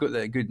you've got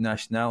that good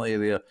nationality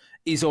there.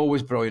 He's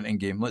always brilliant in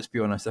game, let's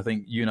be honest. I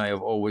think you and I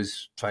have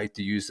always tried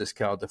to use this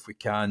card if we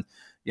can.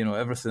 You know,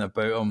 everything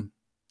about him,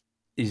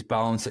 his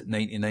balance at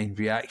 99,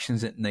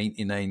 reactions at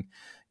 99.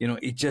 You know,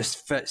 he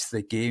just fits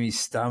the game. His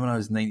stamina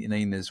is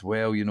 99 as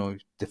well. You know,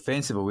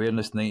 defensive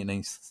awareness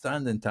 99,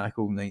 standing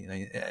tackle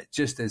 99. It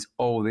just is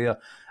all there.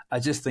 I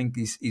just think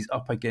he's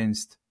up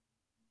against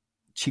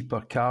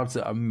cheaper cards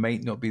that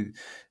might not be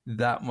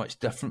that much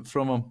different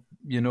from him,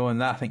 you know,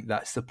 and I think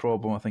that's the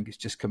problem. I think it's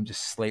just come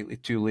just slightly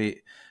too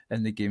late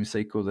in the game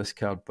cycle, this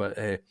card. But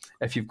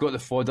if you've got the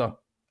fodder,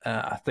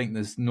 I think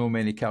there's no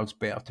many cards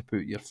better to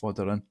put your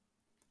fodder in.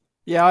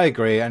 Yeah, I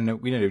agree. And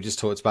we know we just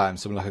talked about him,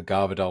 someone like a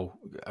Garvadol,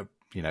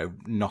 you know,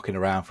 knocking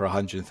around for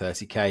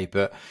 130k.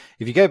 But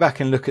if you go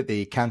back and look at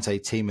the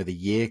Kante Team of the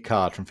Year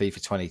card from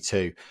FIFA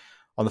 22,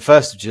 on the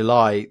 1st of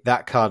July,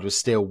 that card was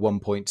still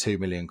 1.2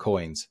 million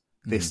coins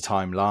this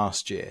time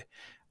last year.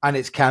 And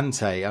it's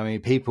Kante. I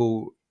mean,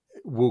 people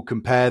will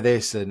compare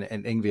this, and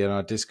Ingvi on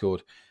our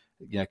Discord,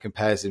 you know,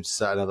 compares him to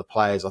certain other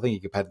players. I think he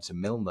compared him to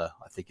Milner.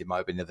 I think it might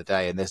have been the other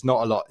day. And there's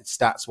not a lot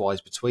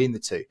stats-wise between the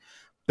two.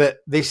 But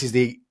this is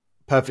the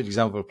perfect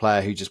example of a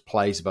player who just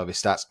plays above his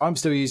stats. I'm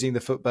still using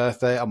the Foot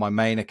Birthday on my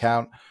main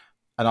account,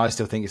 and I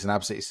still think it's an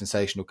absolutely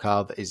sensational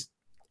card that is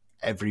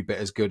every bit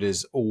as good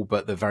as all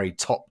but the very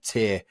top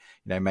tier.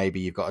 You know, maybe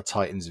you've got a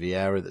Titans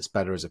Vieira that's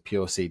better as a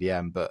pure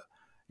CDM, but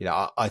you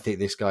know, I think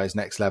this guy is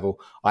next level.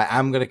 I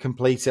am going to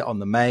complete it on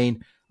the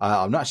main.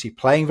 I'm not actually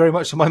playing very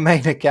much on my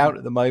main account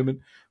at the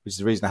moment, which is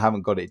the reason I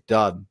haven't got it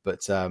done.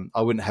 But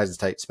I wouldn't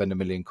hesitate to spend 1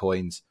 million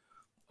coins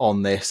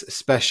on this,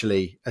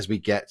 especially as we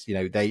get, you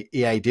know,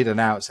 EA did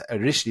announce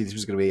initially this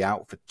was going to be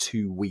out for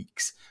 2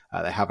 weeks.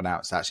 They have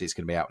announced actually it's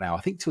going to be out now,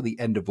 I think, till the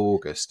end of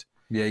August.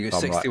 Yeah, you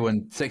got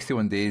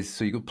 61 days,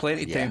 so you got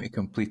plenty of time to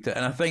complete it.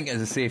 And I think,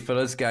 as I say, for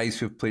us guys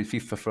who've played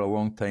FIFA for a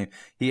long time,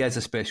 he has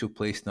a special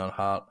place in our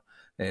heart,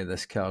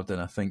 this card.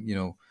 And I think, you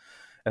know,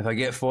 if I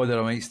get fodder,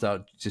 I might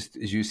start just,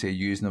 as you say,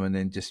 using them and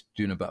then just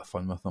doing a bit of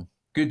fun with them.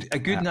 A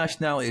good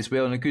nationality as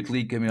well, and a good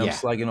league. I mean, I'm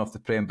slagging off the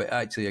Prem, but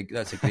actually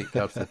that's a great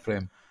card for the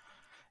Prem.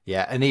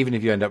 Yeah, and even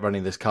if you end up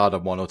running this card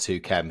on 1 or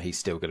 2 chem, he's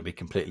still going to be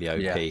completely OP.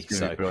 Yeah, it's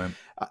going to be brilliant.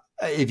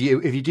 If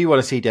you do want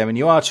to see them and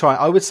you are trying,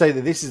 I would say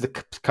that this is the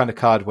kind of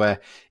card where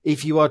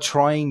if you are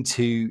trying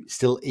to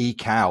still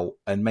eke out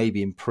and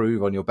maybe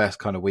improve on your best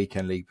kind of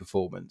weekend league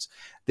performance,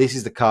 this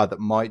is the card that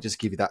might just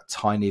give you that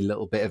tiny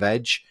little bit of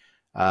edge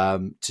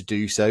to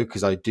do so.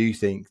 Because I do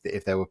think that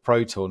if there were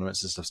pro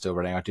tournaments and stuff still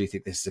running, I do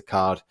think this is a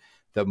card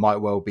that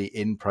might well be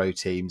in pro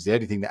teams. The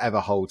only thing that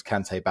ever holds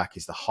Kante back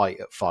is the height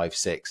at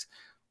 5'6".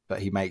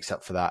 But he makes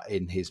up for that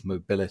in his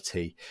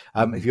mobility.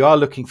 If you are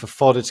looking for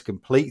fodder to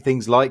complete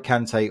things like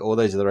Kante or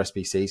those other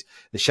SBCs,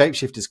 the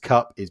Shapeshifters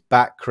Cup is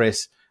back,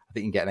 Chris. I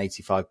think you can get an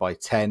 85 by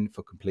 10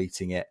 for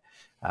completing it.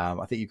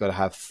 I think you've got to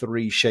have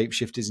 3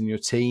 Shapeshifters in your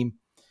team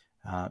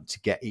to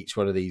get each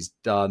one of these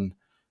done.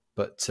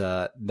 But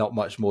not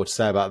much more to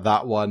say about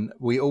that one.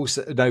 We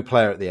also, no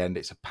player at the end.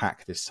 It's a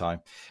pack this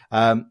time.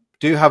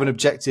 Do have an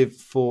objective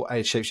for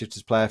a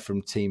Shapeshifters player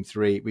from Team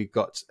 3. We've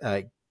got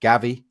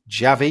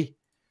Javi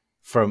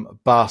from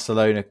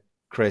Barcelona.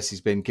 Chris,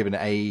 he's been given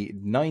a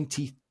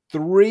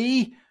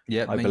 93,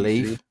 I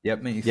believe.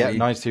 Yep, 93. Yeah,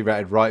 93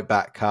 rated right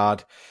back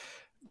card.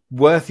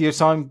 Worth your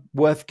time,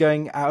 worth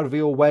going out of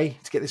your way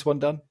to get this one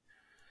done?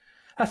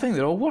 I think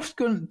they're all worth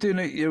doing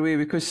it your way,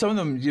 because some of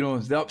them, you know,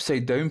 the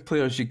upside down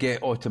players you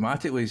get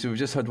automatically. So we've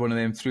just had one of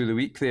them through the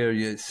week there.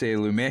 You say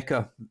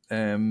Lumeka,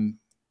 and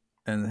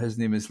his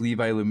name is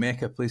Levi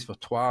Lumeka, plays for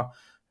Troyes.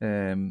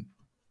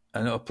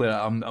 Another player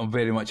I'm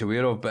very much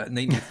aware of, but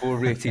 94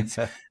 rated.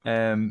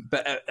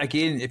 But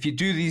again, if you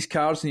do these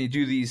cards and you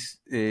do these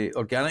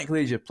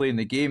organically as you're playing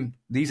the game,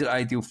 these are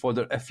ideal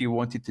fodder if you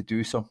wanted to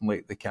do something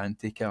like the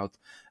Kante card,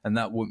 and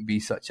that wouldn't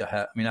be such a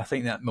hit. I mean, I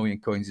think that 1 million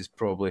coins is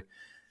probably...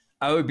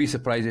 I would be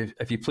surprised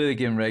if you play the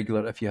game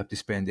regular, if you have to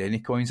spend any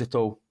coins at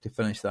all to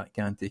finish that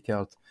Kante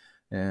card,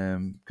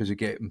 because you're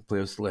getting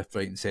players left,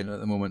 right and centre at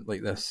the moment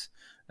like this.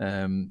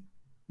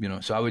 You know,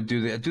 so I would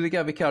do the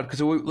Gavi card, because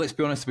let's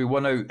be honest, we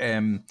won out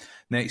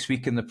next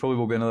week, and there probably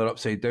will be another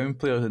upside down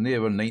player, and they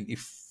were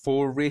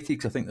 94 rated,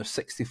 because I think there's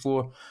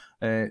 64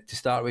 to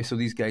start with. So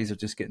these guys are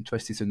just getting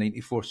twisted to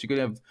 94. So you're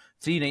going to have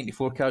 3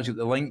 94 cards. You've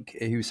got the Link,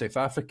 who's South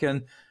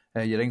African,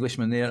 your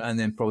Englishman there, and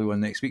then probably one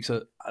next week.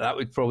 So that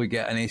would probably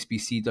get an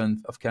SBC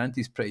done of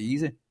Kante's pretty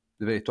easy,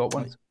 the very top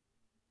ones.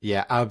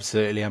 Yeah,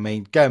 absolutely. I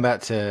mean, going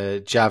back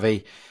to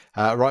Javi,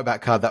 right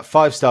back card, that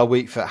 5-star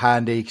weak foot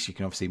handy because you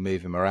can obviously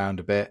move him around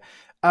a bit.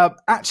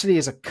 Actually,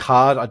 as a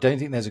card, I don't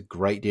think there's a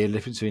great deal of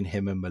difference between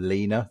him and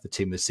Molina, the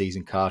team of the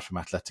season card from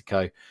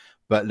Atletico.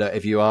 But look,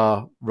 if you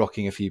are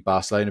rocking a few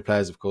Barcelona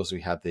players, of course, we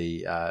had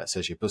the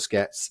Sergio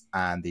Busquets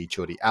and the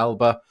Jordi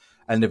Alba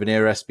and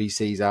Livanero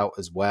SBCs out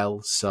as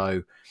well.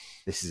 So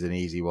this is an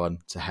easy one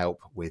to help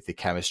with the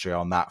chemistry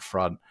on that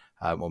front.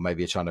 Or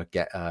maybe you're trying to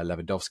get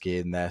Lewandowski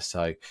in there.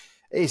 So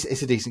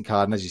it's a decent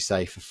card. And as you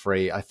say, for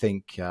free, I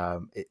think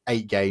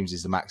 8 games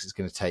is the max it's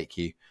going to take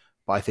you.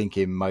 But I think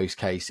in most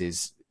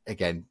cases,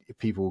 again,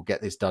 people will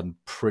get this done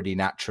pretty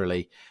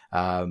naturally.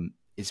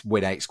 It's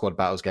win 8 squad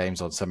battles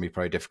games on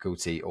semi-pro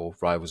difficulty or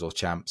rivals or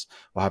champs,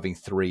 or having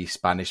 3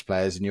 Spanish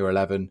players in your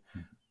 11.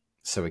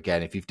 So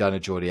again, if you've done a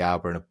Jordi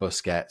Alba and a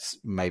Busquets,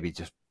 maybe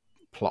just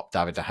plop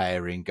David De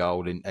Gea in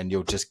goal and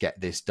you'll just get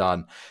this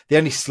done. The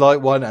only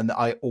slight one, and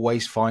I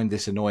always find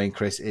this annoying,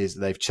 Chris, is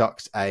they've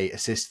chucked a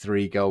assist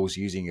 3 goals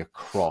using a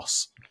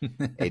cross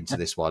into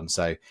this one.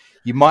 So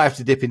you might have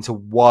to dip into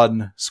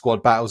one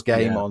squad battles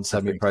game on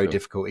semi-pro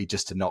difficulty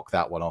just to knock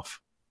that one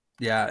off.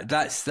 Yeah,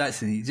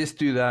 that's neat. Just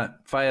do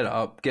that, fire it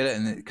up, get it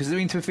in it. Because I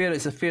mean, to be fair,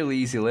 it's a fairly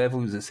easy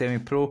level as a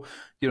semi-pro.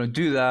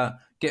 Do that,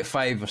 get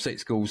 5 or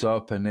 6 goals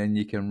up, and then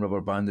you can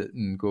rubber band it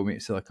and go make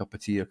yourself a cup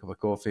of tea or a cup of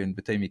coffee. And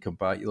by the time you come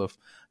back, you'll have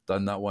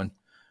done that one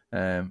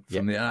from there.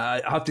 And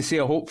I have to say,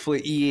 hopefully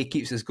EA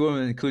keeps us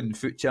going, including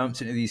foot champs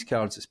into these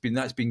cards.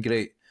 That's been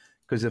great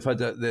because they've had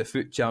the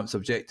foot champs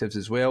objectives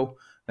as well.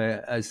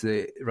 As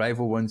the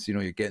rival ones,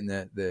 you're getting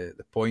the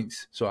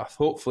points. So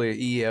hopefully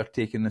EA are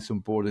taking this on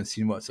board and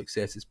seeing what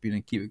success it's been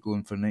and keep it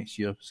going for next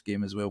year's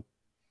game as well.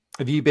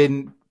 Have you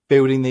been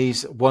building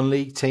these one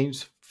league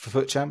teams for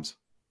foot champs?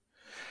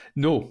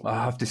 No, I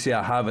have to say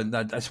I haven't.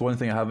 That's one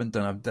thing I haven't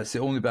done. That's the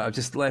only bit I've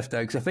just left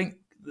out because I think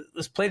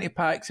there's plenty of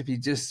packs. If you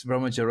just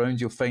rummage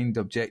around, you'll find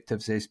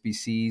objectives,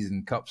 SBCs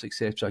and cups,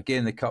 etc.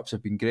 Again, the cups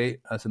have been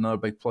great. That's another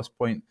big plus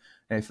point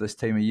for this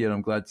time of year.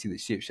 I'm glad to see that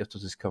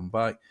Shapeshifters has come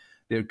back.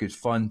 They're good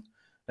fun,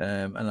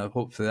 and I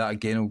hope that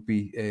again will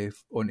be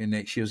on to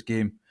next year's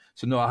game.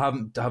 So no, I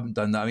haven't done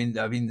that.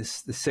 I mean, the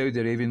Saudi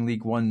Arabian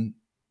League One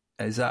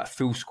is that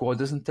full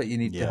squad, isn't it? You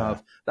need to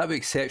have that'd be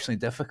exceptionally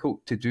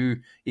difficult to do,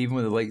 even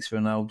with the likes of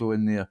Ronaldo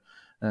in there.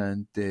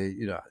 And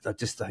I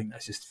think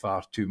that's just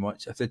far too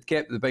much. If they'd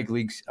kept the big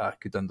leagues, I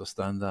could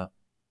understand that.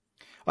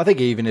 I think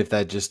even if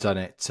they'd just done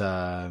it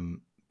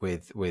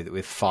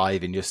with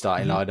 5 in your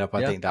starting lineup,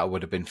 I think that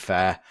would have been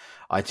fair.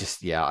 I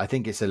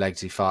think it's a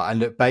legacy far. And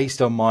look,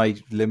 based on my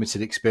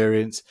limited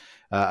experience,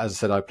 as I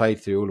said, I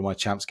played through all of my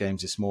champs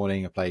games this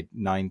morning. I played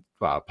 9.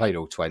 Well, I played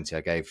all 20.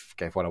 I gave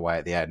one away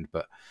at the end,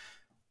 but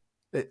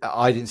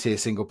I didn't see a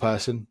single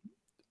person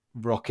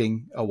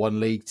rocking a one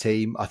league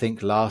team. I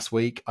think last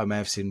week I may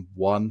have seen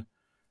one.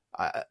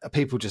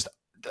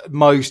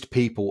 Most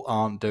people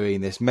aren't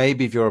doing this.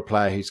 Maybe if you're a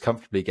player who's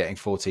comfortably getting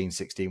 14,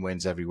 16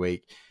 wins every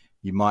week,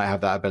 you might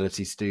have that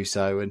ability to do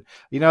so. And,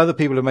 other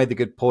people have made the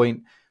good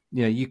point.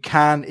 You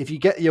can, if you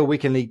get your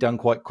weekend league done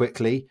quite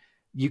quickly,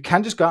 you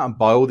can just go out and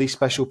buy all these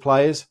special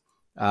players.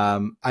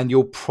 And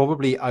you'll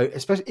probably,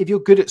 especially if you're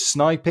good at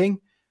sniping,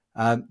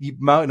 you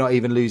might not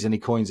even lose any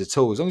coins at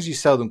all. As long as you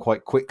sell them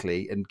quite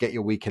quickly and get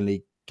your weekend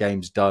league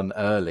games done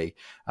early,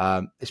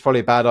 it's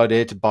probably a bad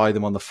idea to buy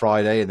them on the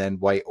Friday and then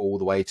wait all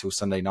the way till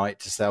Sunday night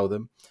to sell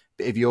them.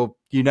 But if you're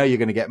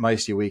going to get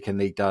most of your weekend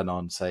league done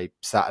on, say,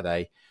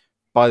 Saturday,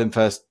 buy them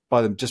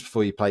just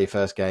before you play your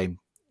first game,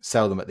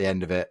 sell them at the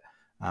end of it,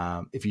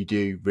 if you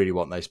do really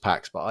want those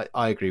packs. But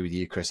I agree with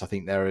you, Chris. I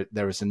think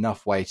there is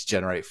enough way to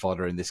generate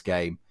fodder in this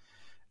game,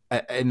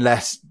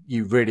 unless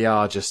you really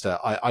are just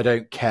I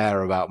don't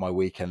care about my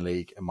weekend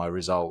league and my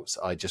results.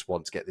 I just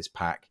want to get this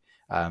pack.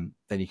 Then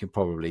you can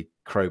probably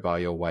crowbar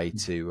your way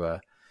to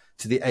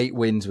the 8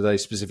 wins with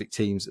those specific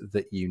teams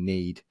that you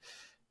need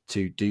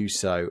to do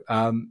so.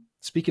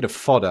 Speaking of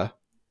fodder,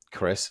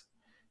 Chris,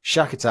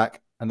 Shack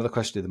Attack, another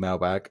question in the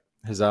mailbag,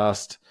 has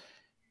asked,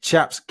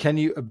 chaps, can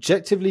you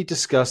objectively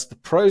discuss the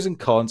pros and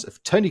cons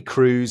of Tony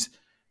Cruz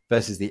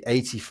versus the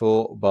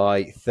 84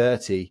 by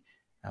 30?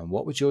 And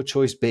what would your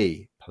choice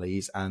be?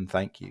 Please and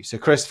thank you. So,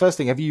 Chris, first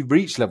thing, have you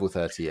reached level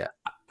 30 yet?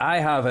 I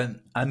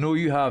haven't. I know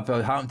you have.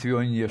 I happen to be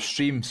on your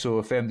stream, so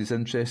if anybody's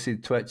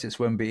interested, Twitch, it's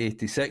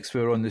Wimby86.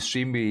 We were on the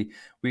stream.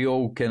 We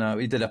all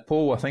we did a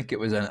poll. I think it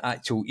was an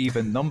actual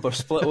even number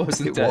split,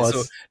 wasn't it? Was.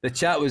 So the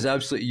chat was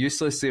absolutely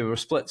useless. They were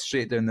split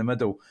straight down the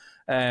middle.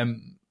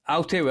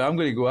 I'll tell you where I'm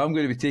going to go. I'm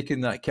going to be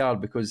taking that card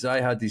because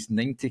I had this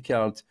 90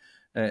 card,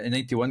 a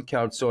 91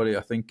 card, sorry.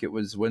 I think it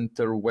was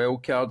Winter Well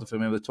card, if I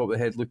remember the top of the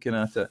head looking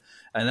at it.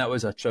 And that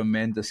was a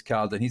tremendous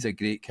card, and he's a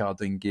great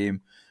card in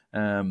game.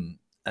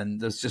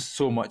 And there's just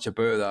so much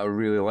about it that I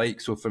really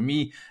like. So for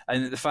me,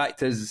 and the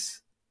fact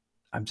is,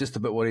 I'm just a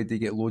bit worried they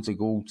get loads of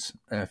golds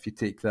if you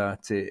take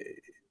that.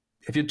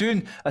 If you're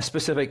doing a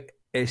specific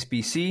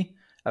SBC,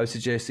 I would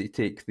suggest that you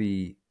take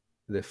the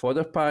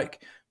fodder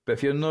pack. But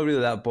if you're not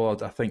really that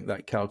bored, I think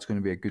that card's going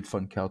to be a good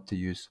fun card to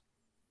use.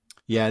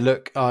 Yeah,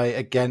 look,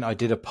 I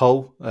did a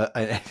poll,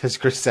 as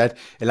Chris said,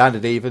 it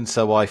landed even,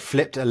 so I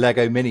flipped a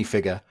Lego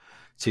minifigure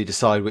to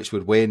decide which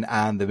would win,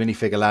 and the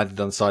minifigure landed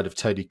on the side of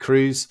Tony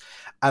Cruz.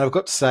 And I've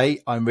got to say,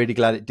 I'm really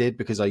glad it did,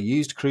 because I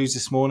used Cruz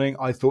this morning.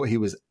 I thought he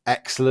was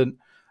excellent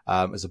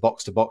as a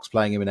box-to-box,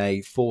 playing him in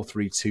a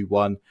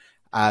 4-3-2-1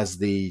 as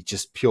the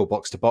just pure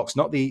box-to-box,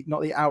 not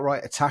the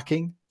outright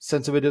attacking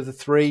centre mid of the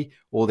three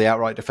or the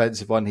outright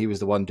defensive one. He was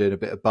the one doing a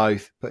bit of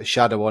both, put a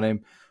shadow on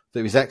him.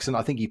 That was excellent.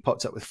 I think he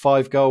popped up with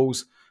 5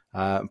 goals,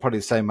 and probably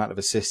the same amount of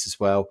assists as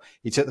well.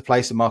 He took the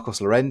place of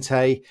Marcos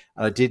Llorente,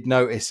 and I did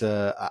notice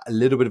a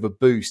little bit of a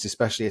boost,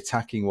 especially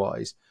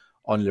attacking-wise,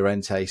 on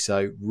Llorente.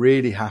 So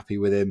really happy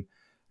with him.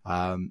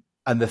 And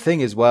the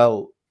thing as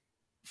well,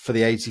 for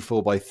the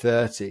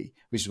 84/30,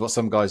 which is what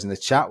some guys in the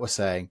chat were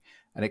saying,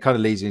 and it kind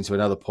of leads me into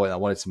another point I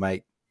wanted to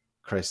make,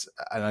 Chris,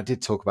 and I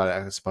did talk about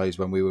it, I suppose,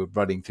 when we were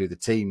running through the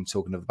team,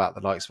 talking about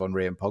the likes of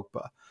Henry and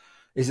Pogba,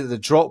 is that the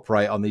drop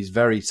rate on these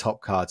very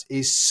top cards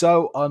is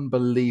so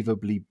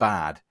unbelievably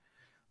bad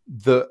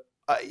that,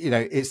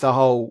 it's the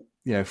whole,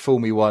 fool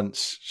me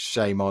once,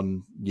 shame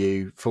on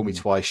you, fool me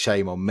twice,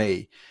 shame on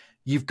me.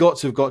 You've got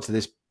to have got to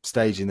this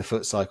stage in the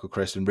foot cycle,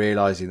 Chris, and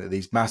realizing that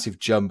these massive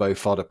jumbo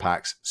fodder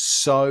packs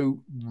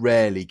so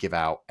rarely give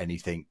out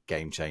anything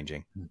game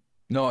changing.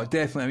 No,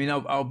 definitely. I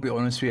mean, I'll be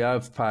honest with you.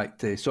 I've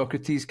packed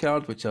Socrates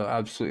card, which I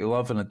absolutely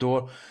love and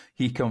adore.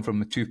 He come from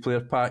the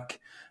 2-player pack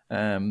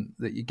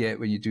that you get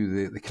when you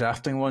do the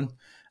crafting one.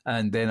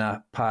 And then I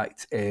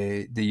packed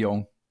De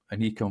Jong,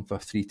 and he come for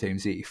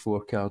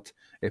 3x84 card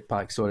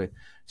pack, sorry.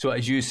 So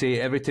as you say,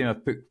 every time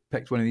I've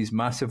picked one of these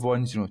massive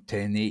ones,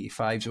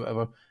 1085s or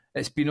whatever,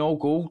 it's been all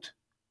gold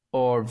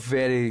or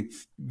very,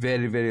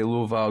 very, very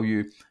low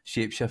value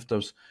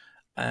shapeshifters.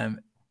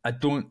 I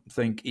don't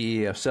think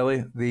EA are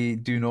silly. They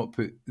do not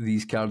put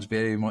these cards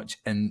very much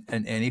in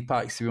any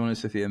packs, to be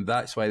honest with you, and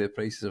that's why the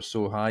prices are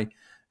so high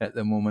at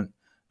the moment.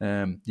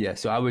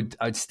 So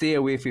I'd stay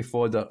away from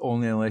fodder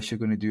only unless you're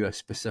going to do a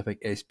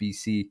specific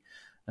SBC.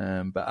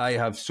 But I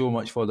have so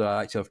much fodder.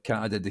 I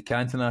did the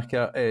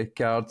Cantona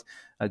card,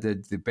 I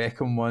did the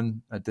Beckham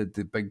one, I did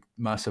the big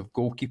massive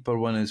goalkeeper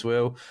one as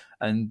well,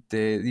 and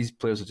these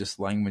players are just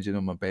languaging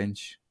on my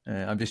bench.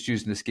 I'm just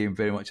using this game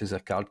very much as a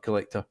card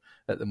collector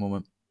at the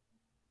moment.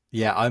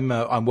 Yeah,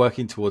 I'm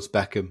working towards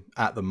Beckham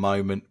at the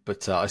moment,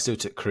 but I still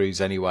took Cruz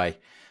anyway.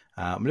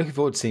 I'm looking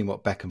forward to seeing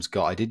what Beckham's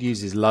got. I did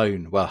use his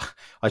loan. Well,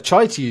 I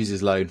tried to use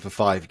his loan for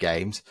 5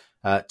 games.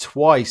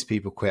 Twice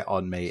people quit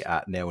on me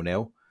at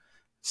 0-0.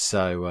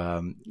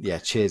 So,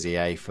 cheers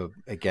EA for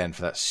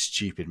that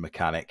stupid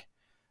mechanic.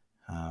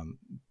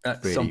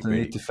 That's really, something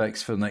they need to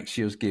fix for next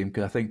year's game,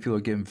 because I think people are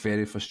getting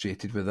very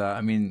frustrated with that.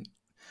 I mean,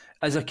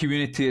 as a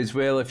community as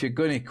well, if you're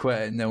going to quit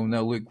at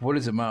 0-0, look, what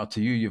does it matter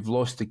to you? You've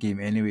lost the game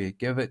anyway.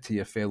 Give it to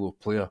your fellow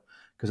player,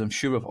 because I'm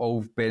sure we've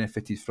all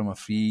benefited from a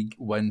free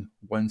win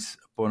once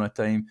upon a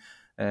time.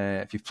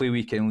 If you play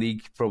weekend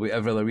league, probably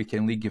every other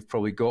weekend league, you've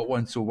probably got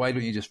one. So why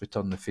don't you just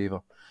return the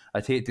favour?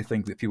 I'd hate to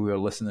think that people who are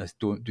listening to this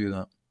don't do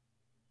that.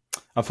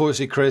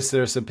 Unfortunately, Chris,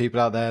 there are some people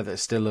out there that are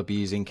still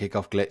abusing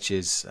kickoff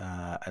glitches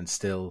and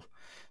still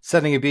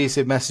sending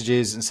abusive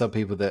messages, and some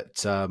people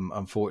that,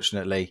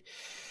 unfortunately,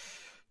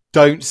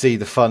 don't see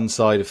the fun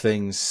side of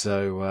things.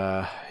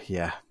 So,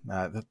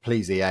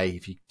 please, EA,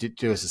 if you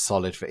do us a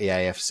solid for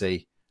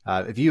EAFC,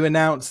 if you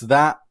announce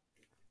that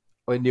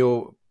when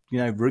you're,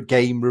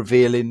 game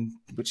revealing,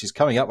 which is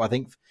coming up, I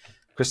think,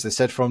 Chris has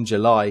said from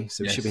July,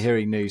 so we should be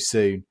hearing news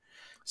soon.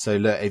 So,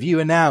 look, if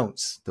you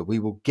announce that we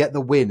will get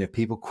the win if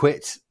people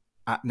quit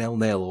at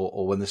 0-0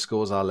 or when the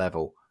scores are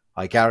level,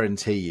 I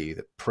guarantee you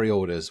that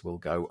pre-orders will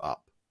go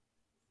up.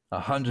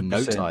 100%.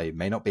 Note, I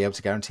may not be able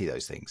to guarantee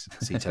those things.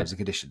 See terms and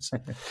conditions.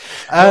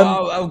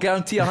 I'll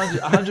guarantee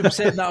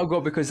 100% that'll go,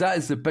 because that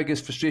is the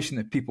biggest frustration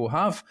that people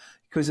have.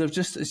 Because it's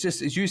just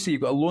as you say,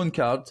 you've got a loan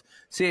card.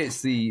 Say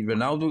it's the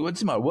Ronaldo. It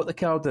doesn't matter what the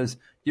card is.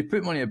 You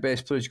put money on your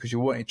best players because you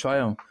want to try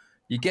them.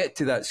 You get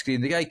to that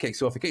screen, the guy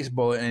kicks off, he kicks the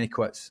ball out, and then he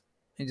quits.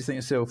 And you just think to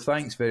yourself,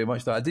 thanks very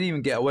much for that. I didn't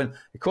even get a win.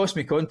 It cost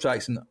me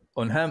contracts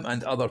on him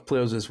and other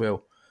players as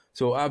well.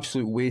 So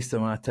absolute waste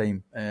of my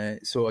time.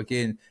 So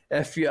again,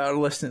 if you are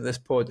listening to this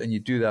pod and you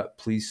do that,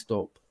 please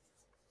stop.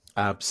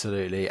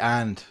 Absolutely.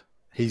 And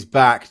he's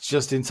back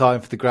just in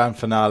time for the grand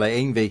finale.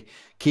 Ingvi,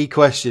 key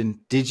question,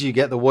 did you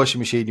get the washing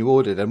machine you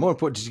ordered? And more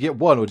important, did you get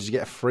one or did you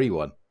get a free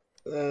one?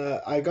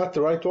 I got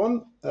the right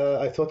one.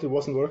 I thought it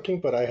wasn't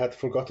working, but I had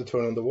forgot to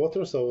turn on the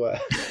water, so I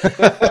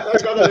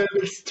got a little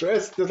bit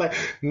stressed. It's like,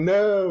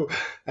 no.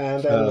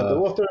 And then the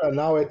water, and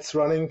now it's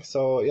running.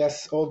 So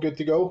yes, all good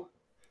to go.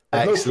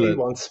 No free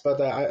ones,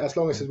 but as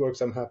long as it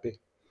works, I'm happy.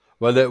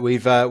 Well, look,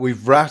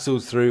 we've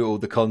rattled through all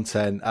the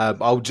content.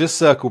 I'll just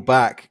circle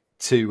back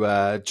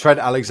to Trent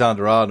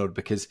Alexander-Arnold,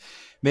 because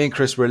me and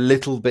Chris were a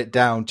little bit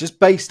down just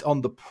based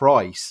on the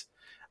price.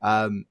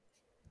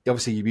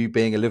 Obviously, you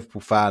being a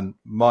Liverpool fan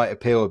might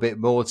appeal a bit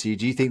more to you.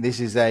 Do you think this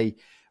is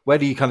where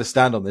do you kind of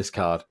stand on this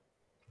card?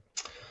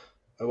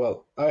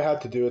 Well, I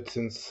had to do it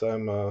since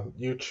I'm a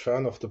huge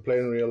fan of the player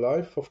in real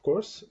life, of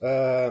course.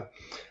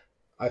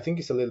 I think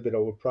he's a little bit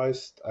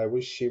overpriced. I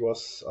wish he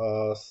was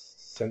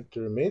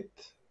center mid.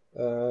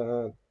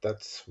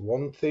 That's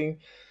one thing.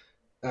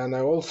 And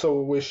I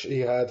also wish he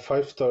had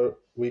 5-star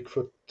weak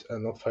foot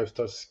and not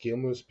 5-star skill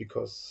moves,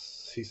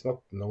 because he's not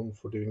known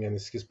for doing any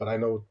skills, but I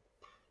know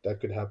that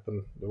could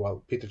happen.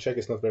 Well, Peter Cech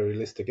is not very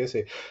realistic, is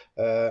he?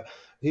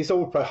 He's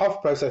overpriced.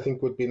 Half price, I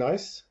think, would be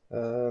nice.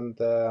 And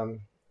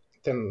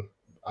then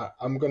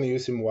I'm going to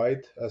use him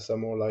wide as a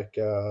more like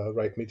a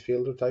right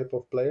midfielder type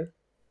of player.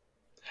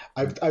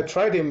 I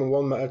tried him in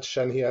one match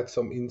and he had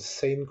some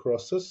insane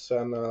crosses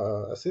and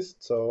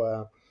assists.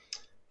 So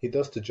he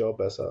does the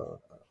job as a,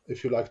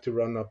 if you like to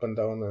run up and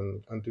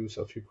down and do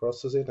a few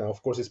crosses in. And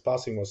of course, his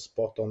passing was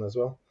spot on as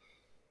well.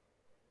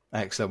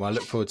 Excellent. Well, I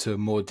look forward to a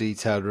more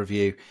detailed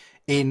review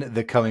in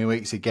the coming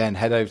weeks. Again,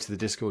 head over to the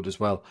Discord as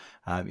well.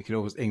 You can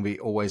always, Ingvi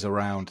always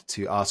around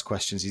to ask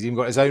questions. He's even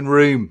got his own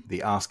room,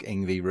 the Ask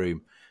Ingvi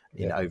room,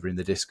 over in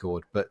the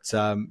Discord. But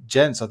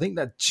gents, I think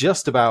that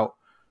just about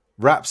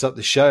wraps up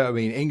the show. I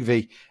mean,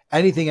 Ingvi,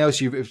 anything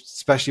else you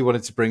especially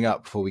wanted to bring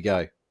up before we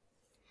go?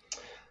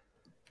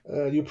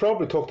 You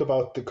probably talked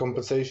about the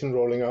compensation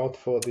rolling out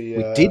for the...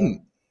 We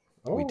didn't.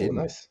 Oh, we didn't.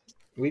 Nice.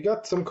 We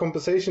got some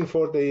compensation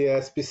for the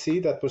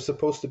SBC that were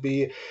supposed to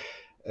be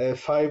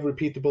 5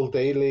 repeatable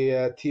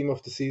daily team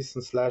of the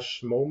season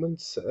 /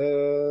 moments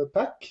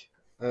pack.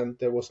 And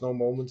there was no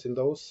moments in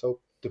those. So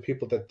the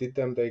people that did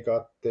them, they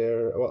got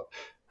their... Well,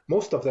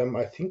 most of them,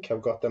 I think,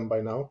 have got them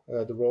by now.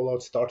 The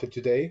rollout started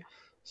today.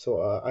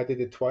 So I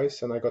did it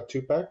twice and I got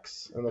 2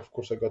 packs. And of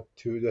course, I got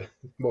 2 the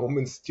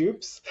moments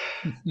tubes.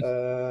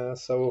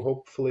 So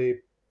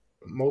hopefully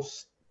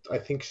most, I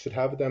think, should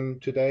have them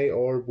today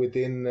or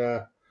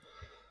within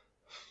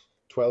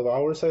 12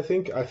 hours, I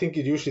think. I think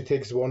it usually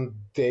takes 1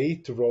 day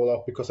to roll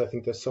out because I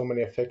think there's so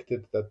many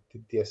affected that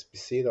did the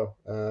SBC, though.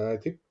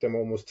 It took them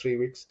almost 3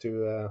 weeks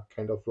to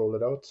kind of roll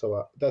it out.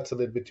 So that's a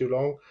little bit too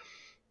long.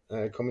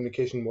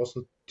 Communication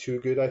wasn't too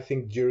good, I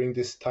think, during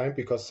this time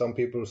because some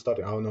people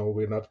started, oh no,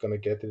 we're not going to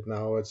get it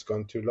now. It's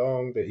gone too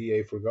long. The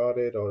EA forgot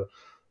it or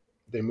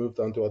they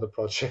moved on to other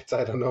projects.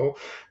 I don't know.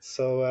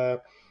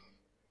 So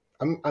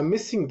I'm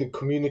missing the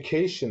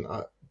communication.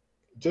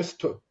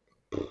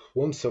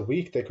 Once a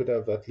week, they could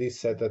have at least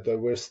said that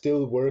we're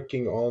still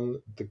working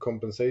on the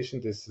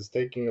compensation. This is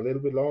taking a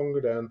little bit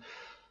longer than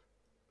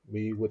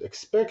we would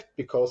expect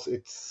because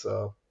it's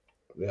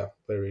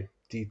very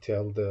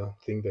detailed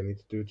thing they need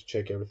to do to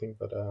check everything.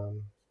 But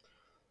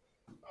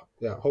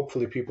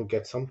hopefully people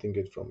get something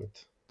good from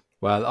it.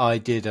 Well, I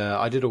did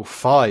all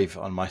 5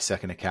 on my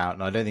second account,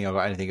 and I don't think I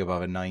got anything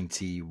above a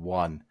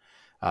 91.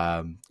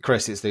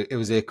 Chris, it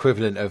was the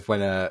equivalent of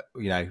when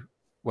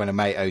a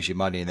mate owes you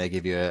money and they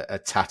give you a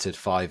tattered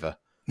fiver,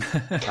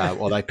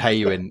 or they pay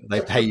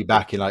you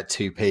back in like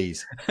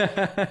 2p's.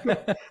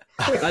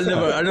 I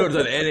never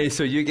done any.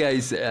 So you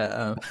guys,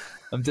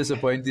 I'm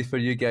disappointed for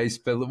you guys.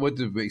 But what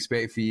did we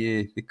expect for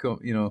you?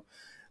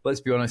 Let's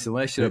be honest.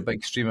 Unless you're a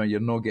big streamer, you're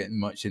not getting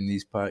much in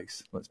these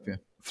packs. Let's be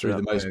through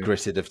the most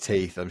gritted of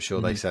teeth. I'm sure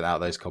they sent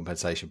out those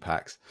compensation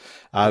packs.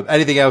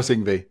 Anything else,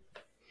 Ingvi?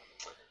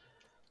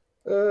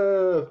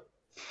 No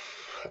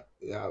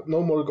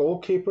more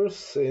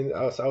goalkeepers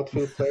as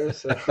outfield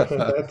players.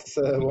 That's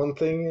one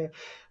thing.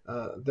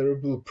 There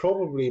will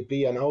probably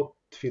be an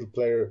outfield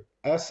player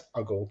as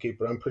a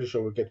goalkeeper. I'm pretty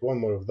sure we'll get 1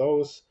 more of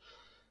those.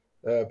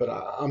 But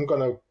I'm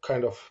going to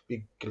kind of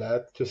be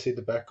glad to see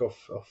the back of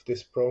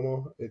this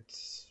promo.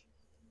 It's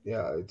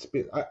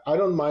been, I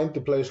don't mind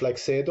the players like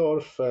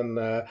Seedorf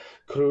and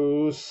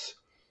Cruz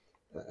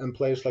and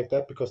players like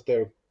that because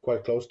they're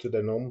quite close to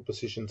their normal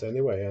positions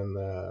anyway. And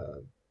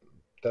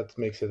that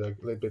makes it a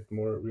little bit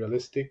more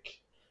realistic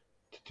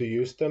to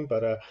use them.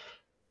 But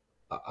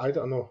I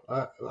don't know.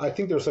 I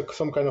think there's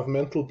some kind of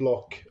mental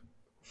block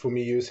for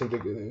me using the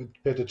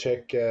Petr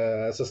Cech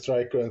as a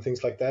striker and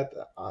things like that.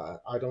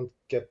 I don't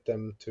get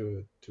them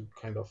to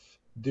kind of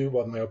do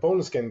what my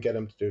opponents can get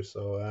them to do.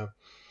 So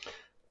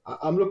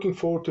I'm looking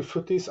forward to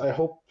footies. I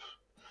hope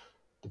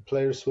the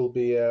players will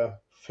be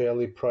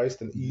fairly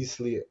priced and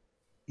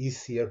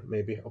easier,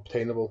 maybe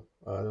obtainable.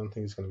 I don't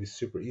think it's going to be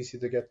super easy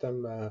to get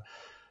them.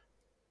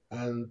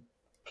 And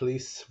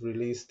please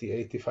release the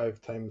 85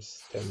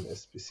 times 10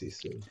 SBC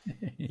soon.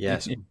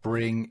 Yes,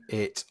 bring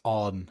it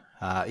on.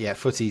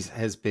 Footies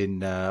has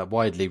been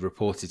widely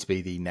reported to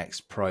be the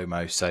next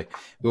promo, so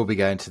we'll be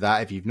going to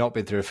that. If you've not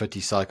been through a footy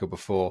cycle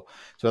before,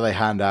 it's where they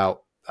hand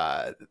out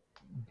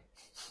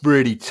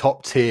really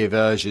top tier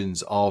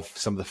versions of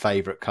some of the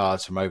favourite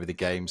cards from over the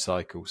game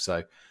cycle.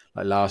 So,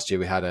 like last year,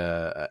 we had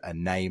a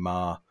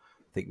Neymar.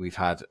 I think we've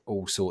had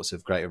all sorts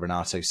of great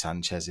Renato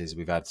Sanchez's.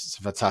 We've had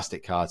some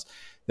fantastic cards.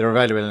 They're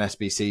available in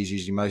SBCs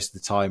usually most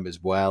of the time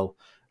as well.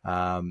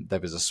 There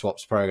was a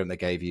swaps program that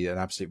gave you an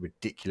absolute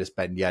ridiculous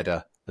Ben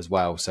Yedder as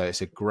well. So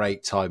it's a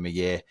great time of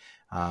year.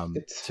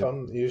 It's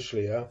fun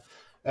usually, yeah.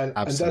 And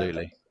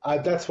absolutely.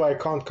 That's why I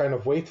can't kind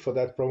of wait for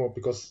that promo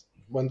because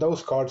when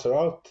those cards are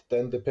out,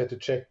 then the Petr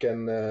Cech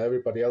and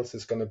everybody else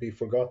is going to be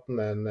forgotten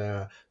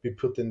and be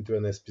put into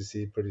an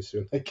SPC pretty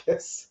soon, I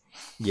guess.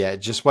 Yeah,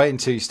 just wait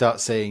until you start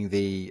seeing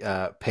the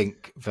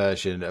pink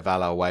version of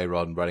Alal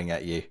Wayron running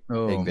at you.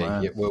 Oh,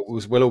 man.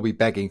 We'll all be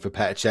begging for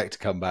Petr Cech to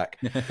come back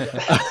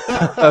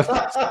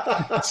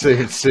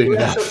soon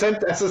enough.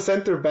 As a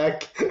centre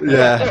back.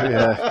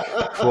 Yeah,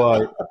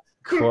 quite.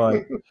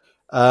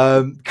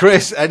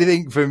 Chris,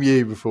 anything from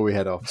you before we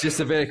head off? Just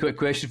a very quick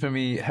question for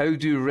me. How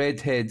do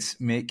redheads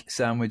make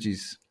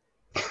sandwiches?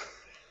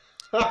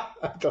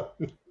 I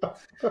don't know.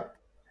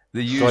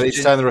 They Do I need use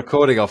to turn the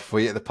recording off before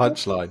you get the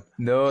punchline?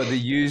 No, they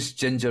use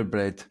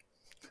gingerbread.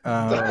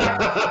 I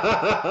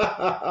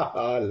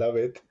love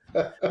it.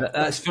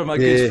 That's for my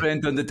good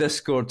friend on the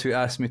Discord who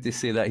asked me to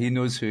say that. He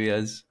knows who he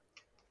is.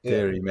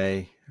 Deary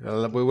me.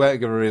 Well, we won't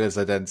give a real his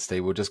identity.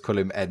 We'll just call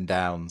him N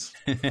Downs.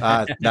 No,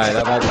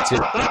 that might be too.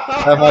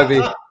 That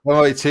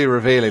might be too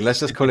revealing. Let's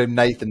just call him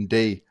Nathan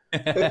D.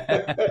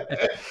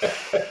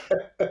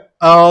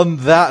 On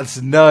that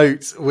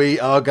note, we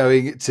are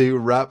going to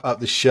wrap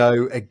up the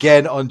show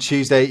again on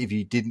Tuesday.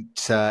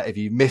 If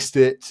you missed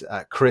it,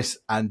 Chris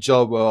and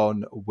John were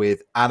on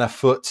with Anna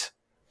Foote.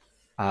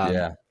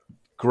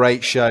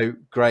 Great show,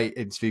 great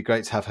interview,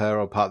 great to have her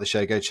on part of the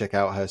show. Go check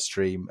out her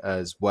stream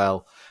as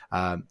well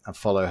and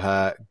follow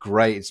her.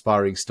 Great,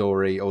 inspiring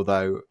story,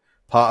 although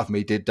part of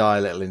me did die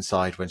a little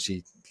inside when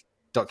she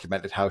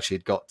documented how she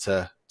had got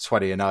to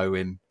 20-0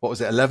 in, what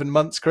was it, 11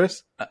 months,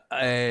 Chris?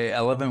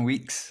 11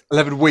 weeks.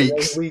 11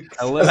 weeks.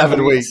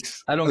 11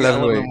 weeks. I don't get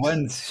 11 weeks.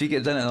 wins. She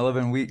gets in in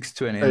 11 weeks,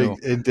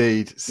 20-0.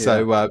 Indeed.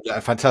 So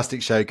a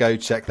fantastic show. Go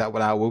check that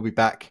one out. We'll be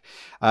back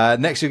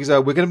next week as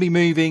well. We're going to be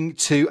moving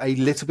to a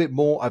little bit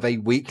more of a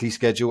weekly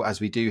schedule as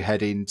we do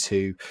head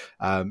into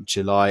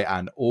July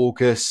and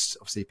August.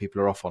 Obviously,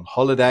 people are off on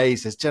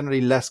holidays. There's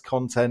generally less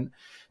content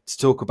to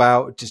talk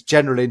about. Just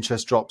general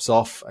interest drops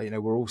off.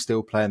 We're all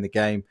still playing the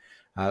game.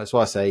 That's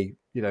why I say,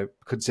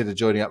 consider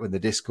joining up in the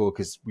Discord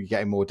because we're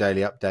getting more daily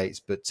updates.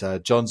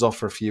 But John's off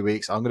for a few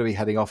weeks. I'm going to be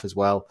heading off as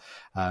well.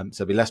 So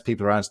there'll be less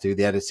people around to do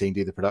the editing,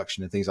 do the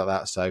production and things like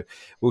that. So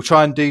we'll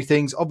try and do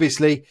things.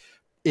 Obviously,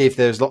 if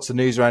there's lots of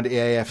news around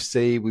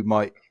EAFC, we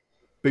might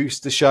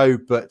boost the show,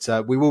 but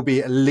we will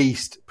be at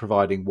least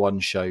providing one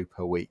show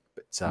per week.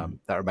 But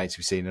that remains to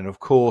be seen. And of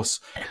course,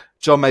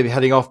 John may be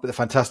heading off, but the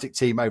fantastic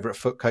team over at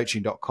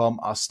footcoaching.com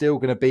are still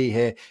going to be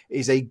here. It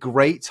is a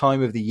great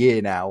time of the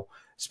year now,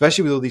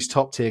 especially with all these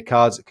top tier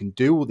cards that can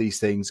do all these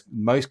things.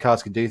 Most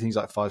cards can do things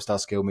like 5-star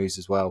skill moves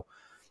as well.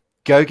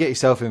 Go get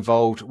yourself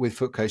involved with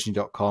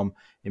footcoaching.com,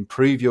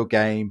 improve your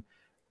game,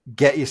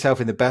 get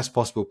yourself in the best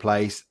possible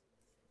place.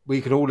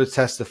 We can all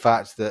attest the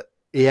fact that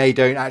EA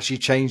don't actually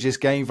change this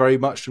game very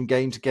much from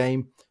game to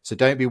game. So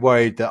don't be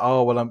worried that,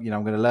 I'm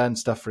going to learn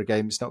stuff for a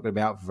game. It's not going to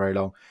be out for very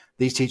long.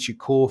 These teach you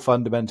core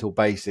fundamental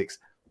basics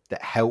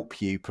that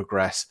help you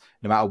progress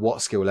no matter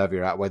what skill level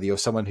you're at, whether you're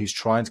someone who's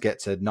trying to get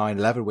to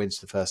 9-11 wins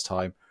for the first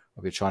time,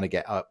 or you're trying to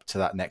get up to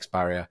that next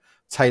barrier.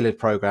 Tailored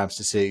programs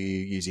to suit you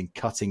using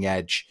cutting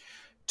edge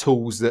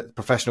tools that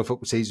professional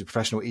football teams and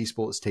professional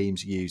esports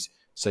teams use.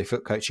 So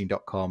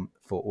footcoaching.com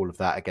for all of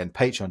that. Again,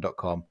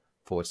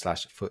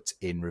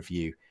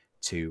 patreon.com/footinreview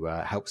to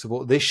help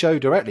support this show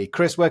directly.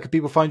 Chris, where can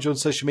people find you on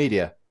social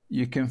media?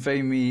 You can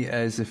find me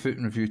as the Foot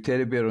and Review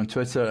Teddy Bear on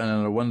Twitter and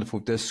on our wonderful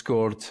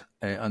Discord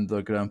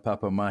under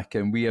Grandpapa Mac.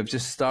 And we have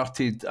just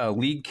started a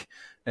league.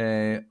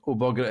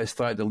 O'Bugger has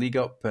started the league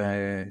up,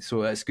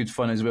 so it's good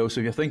fun as well. So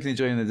if you're thinking of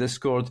joining the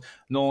Discord,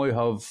 not only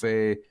have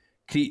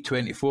Crete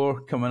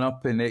 24 coming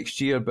up in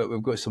next year, but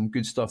we've got some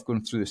good stuff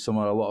going through the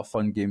summer, a lot of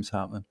fun games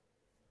happening.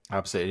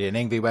 Absolutely. And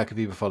Ingvi, where can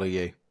people follow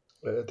you?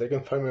 They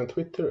can find me on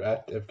Twitter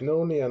at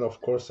Evgnoni, and of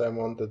course I'm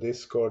on the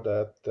Discord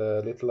at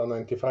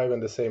LittleUn95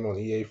 and the same on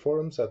EA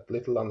forums at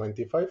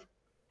LittleUn95.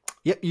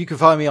 Yep, you can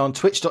find me on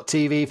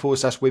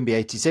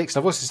twitch.tv/Wimby86. And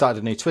I've also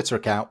started a new Twitter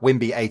account,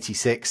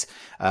 Wimby86,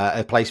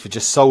 a place for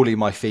just solely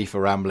my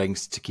FIFA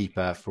ramblings to keep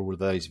for all of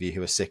those of you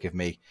who are sick of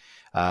me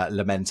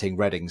lamenting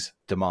Reading's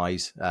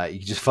demise. You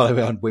can just follow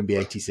me on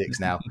Wimby86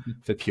 now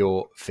for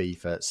pure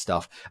FIFA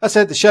stuff. As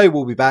I said, the show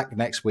will be back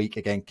next week.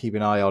 Again, keep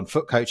an eye on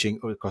Foot Coaching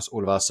across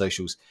all of our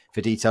socials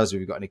for details. If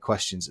you've got any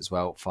questions as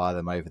well, fire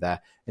them over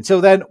there. Until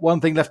then, one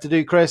thing left to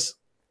do, Chris.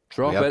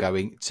 We are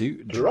going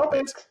to drop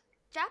it.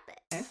 Drop it.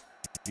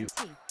 You.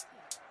 T.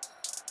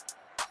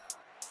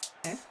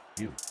 F.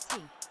 You. T.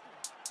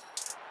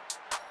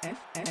 F.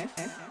 F.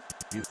 F.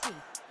 You. T.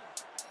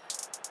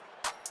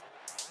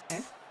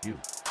 F. You.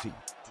 T.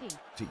 T.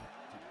 T.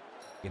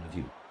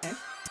 Interview. F.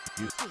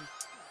 You. T.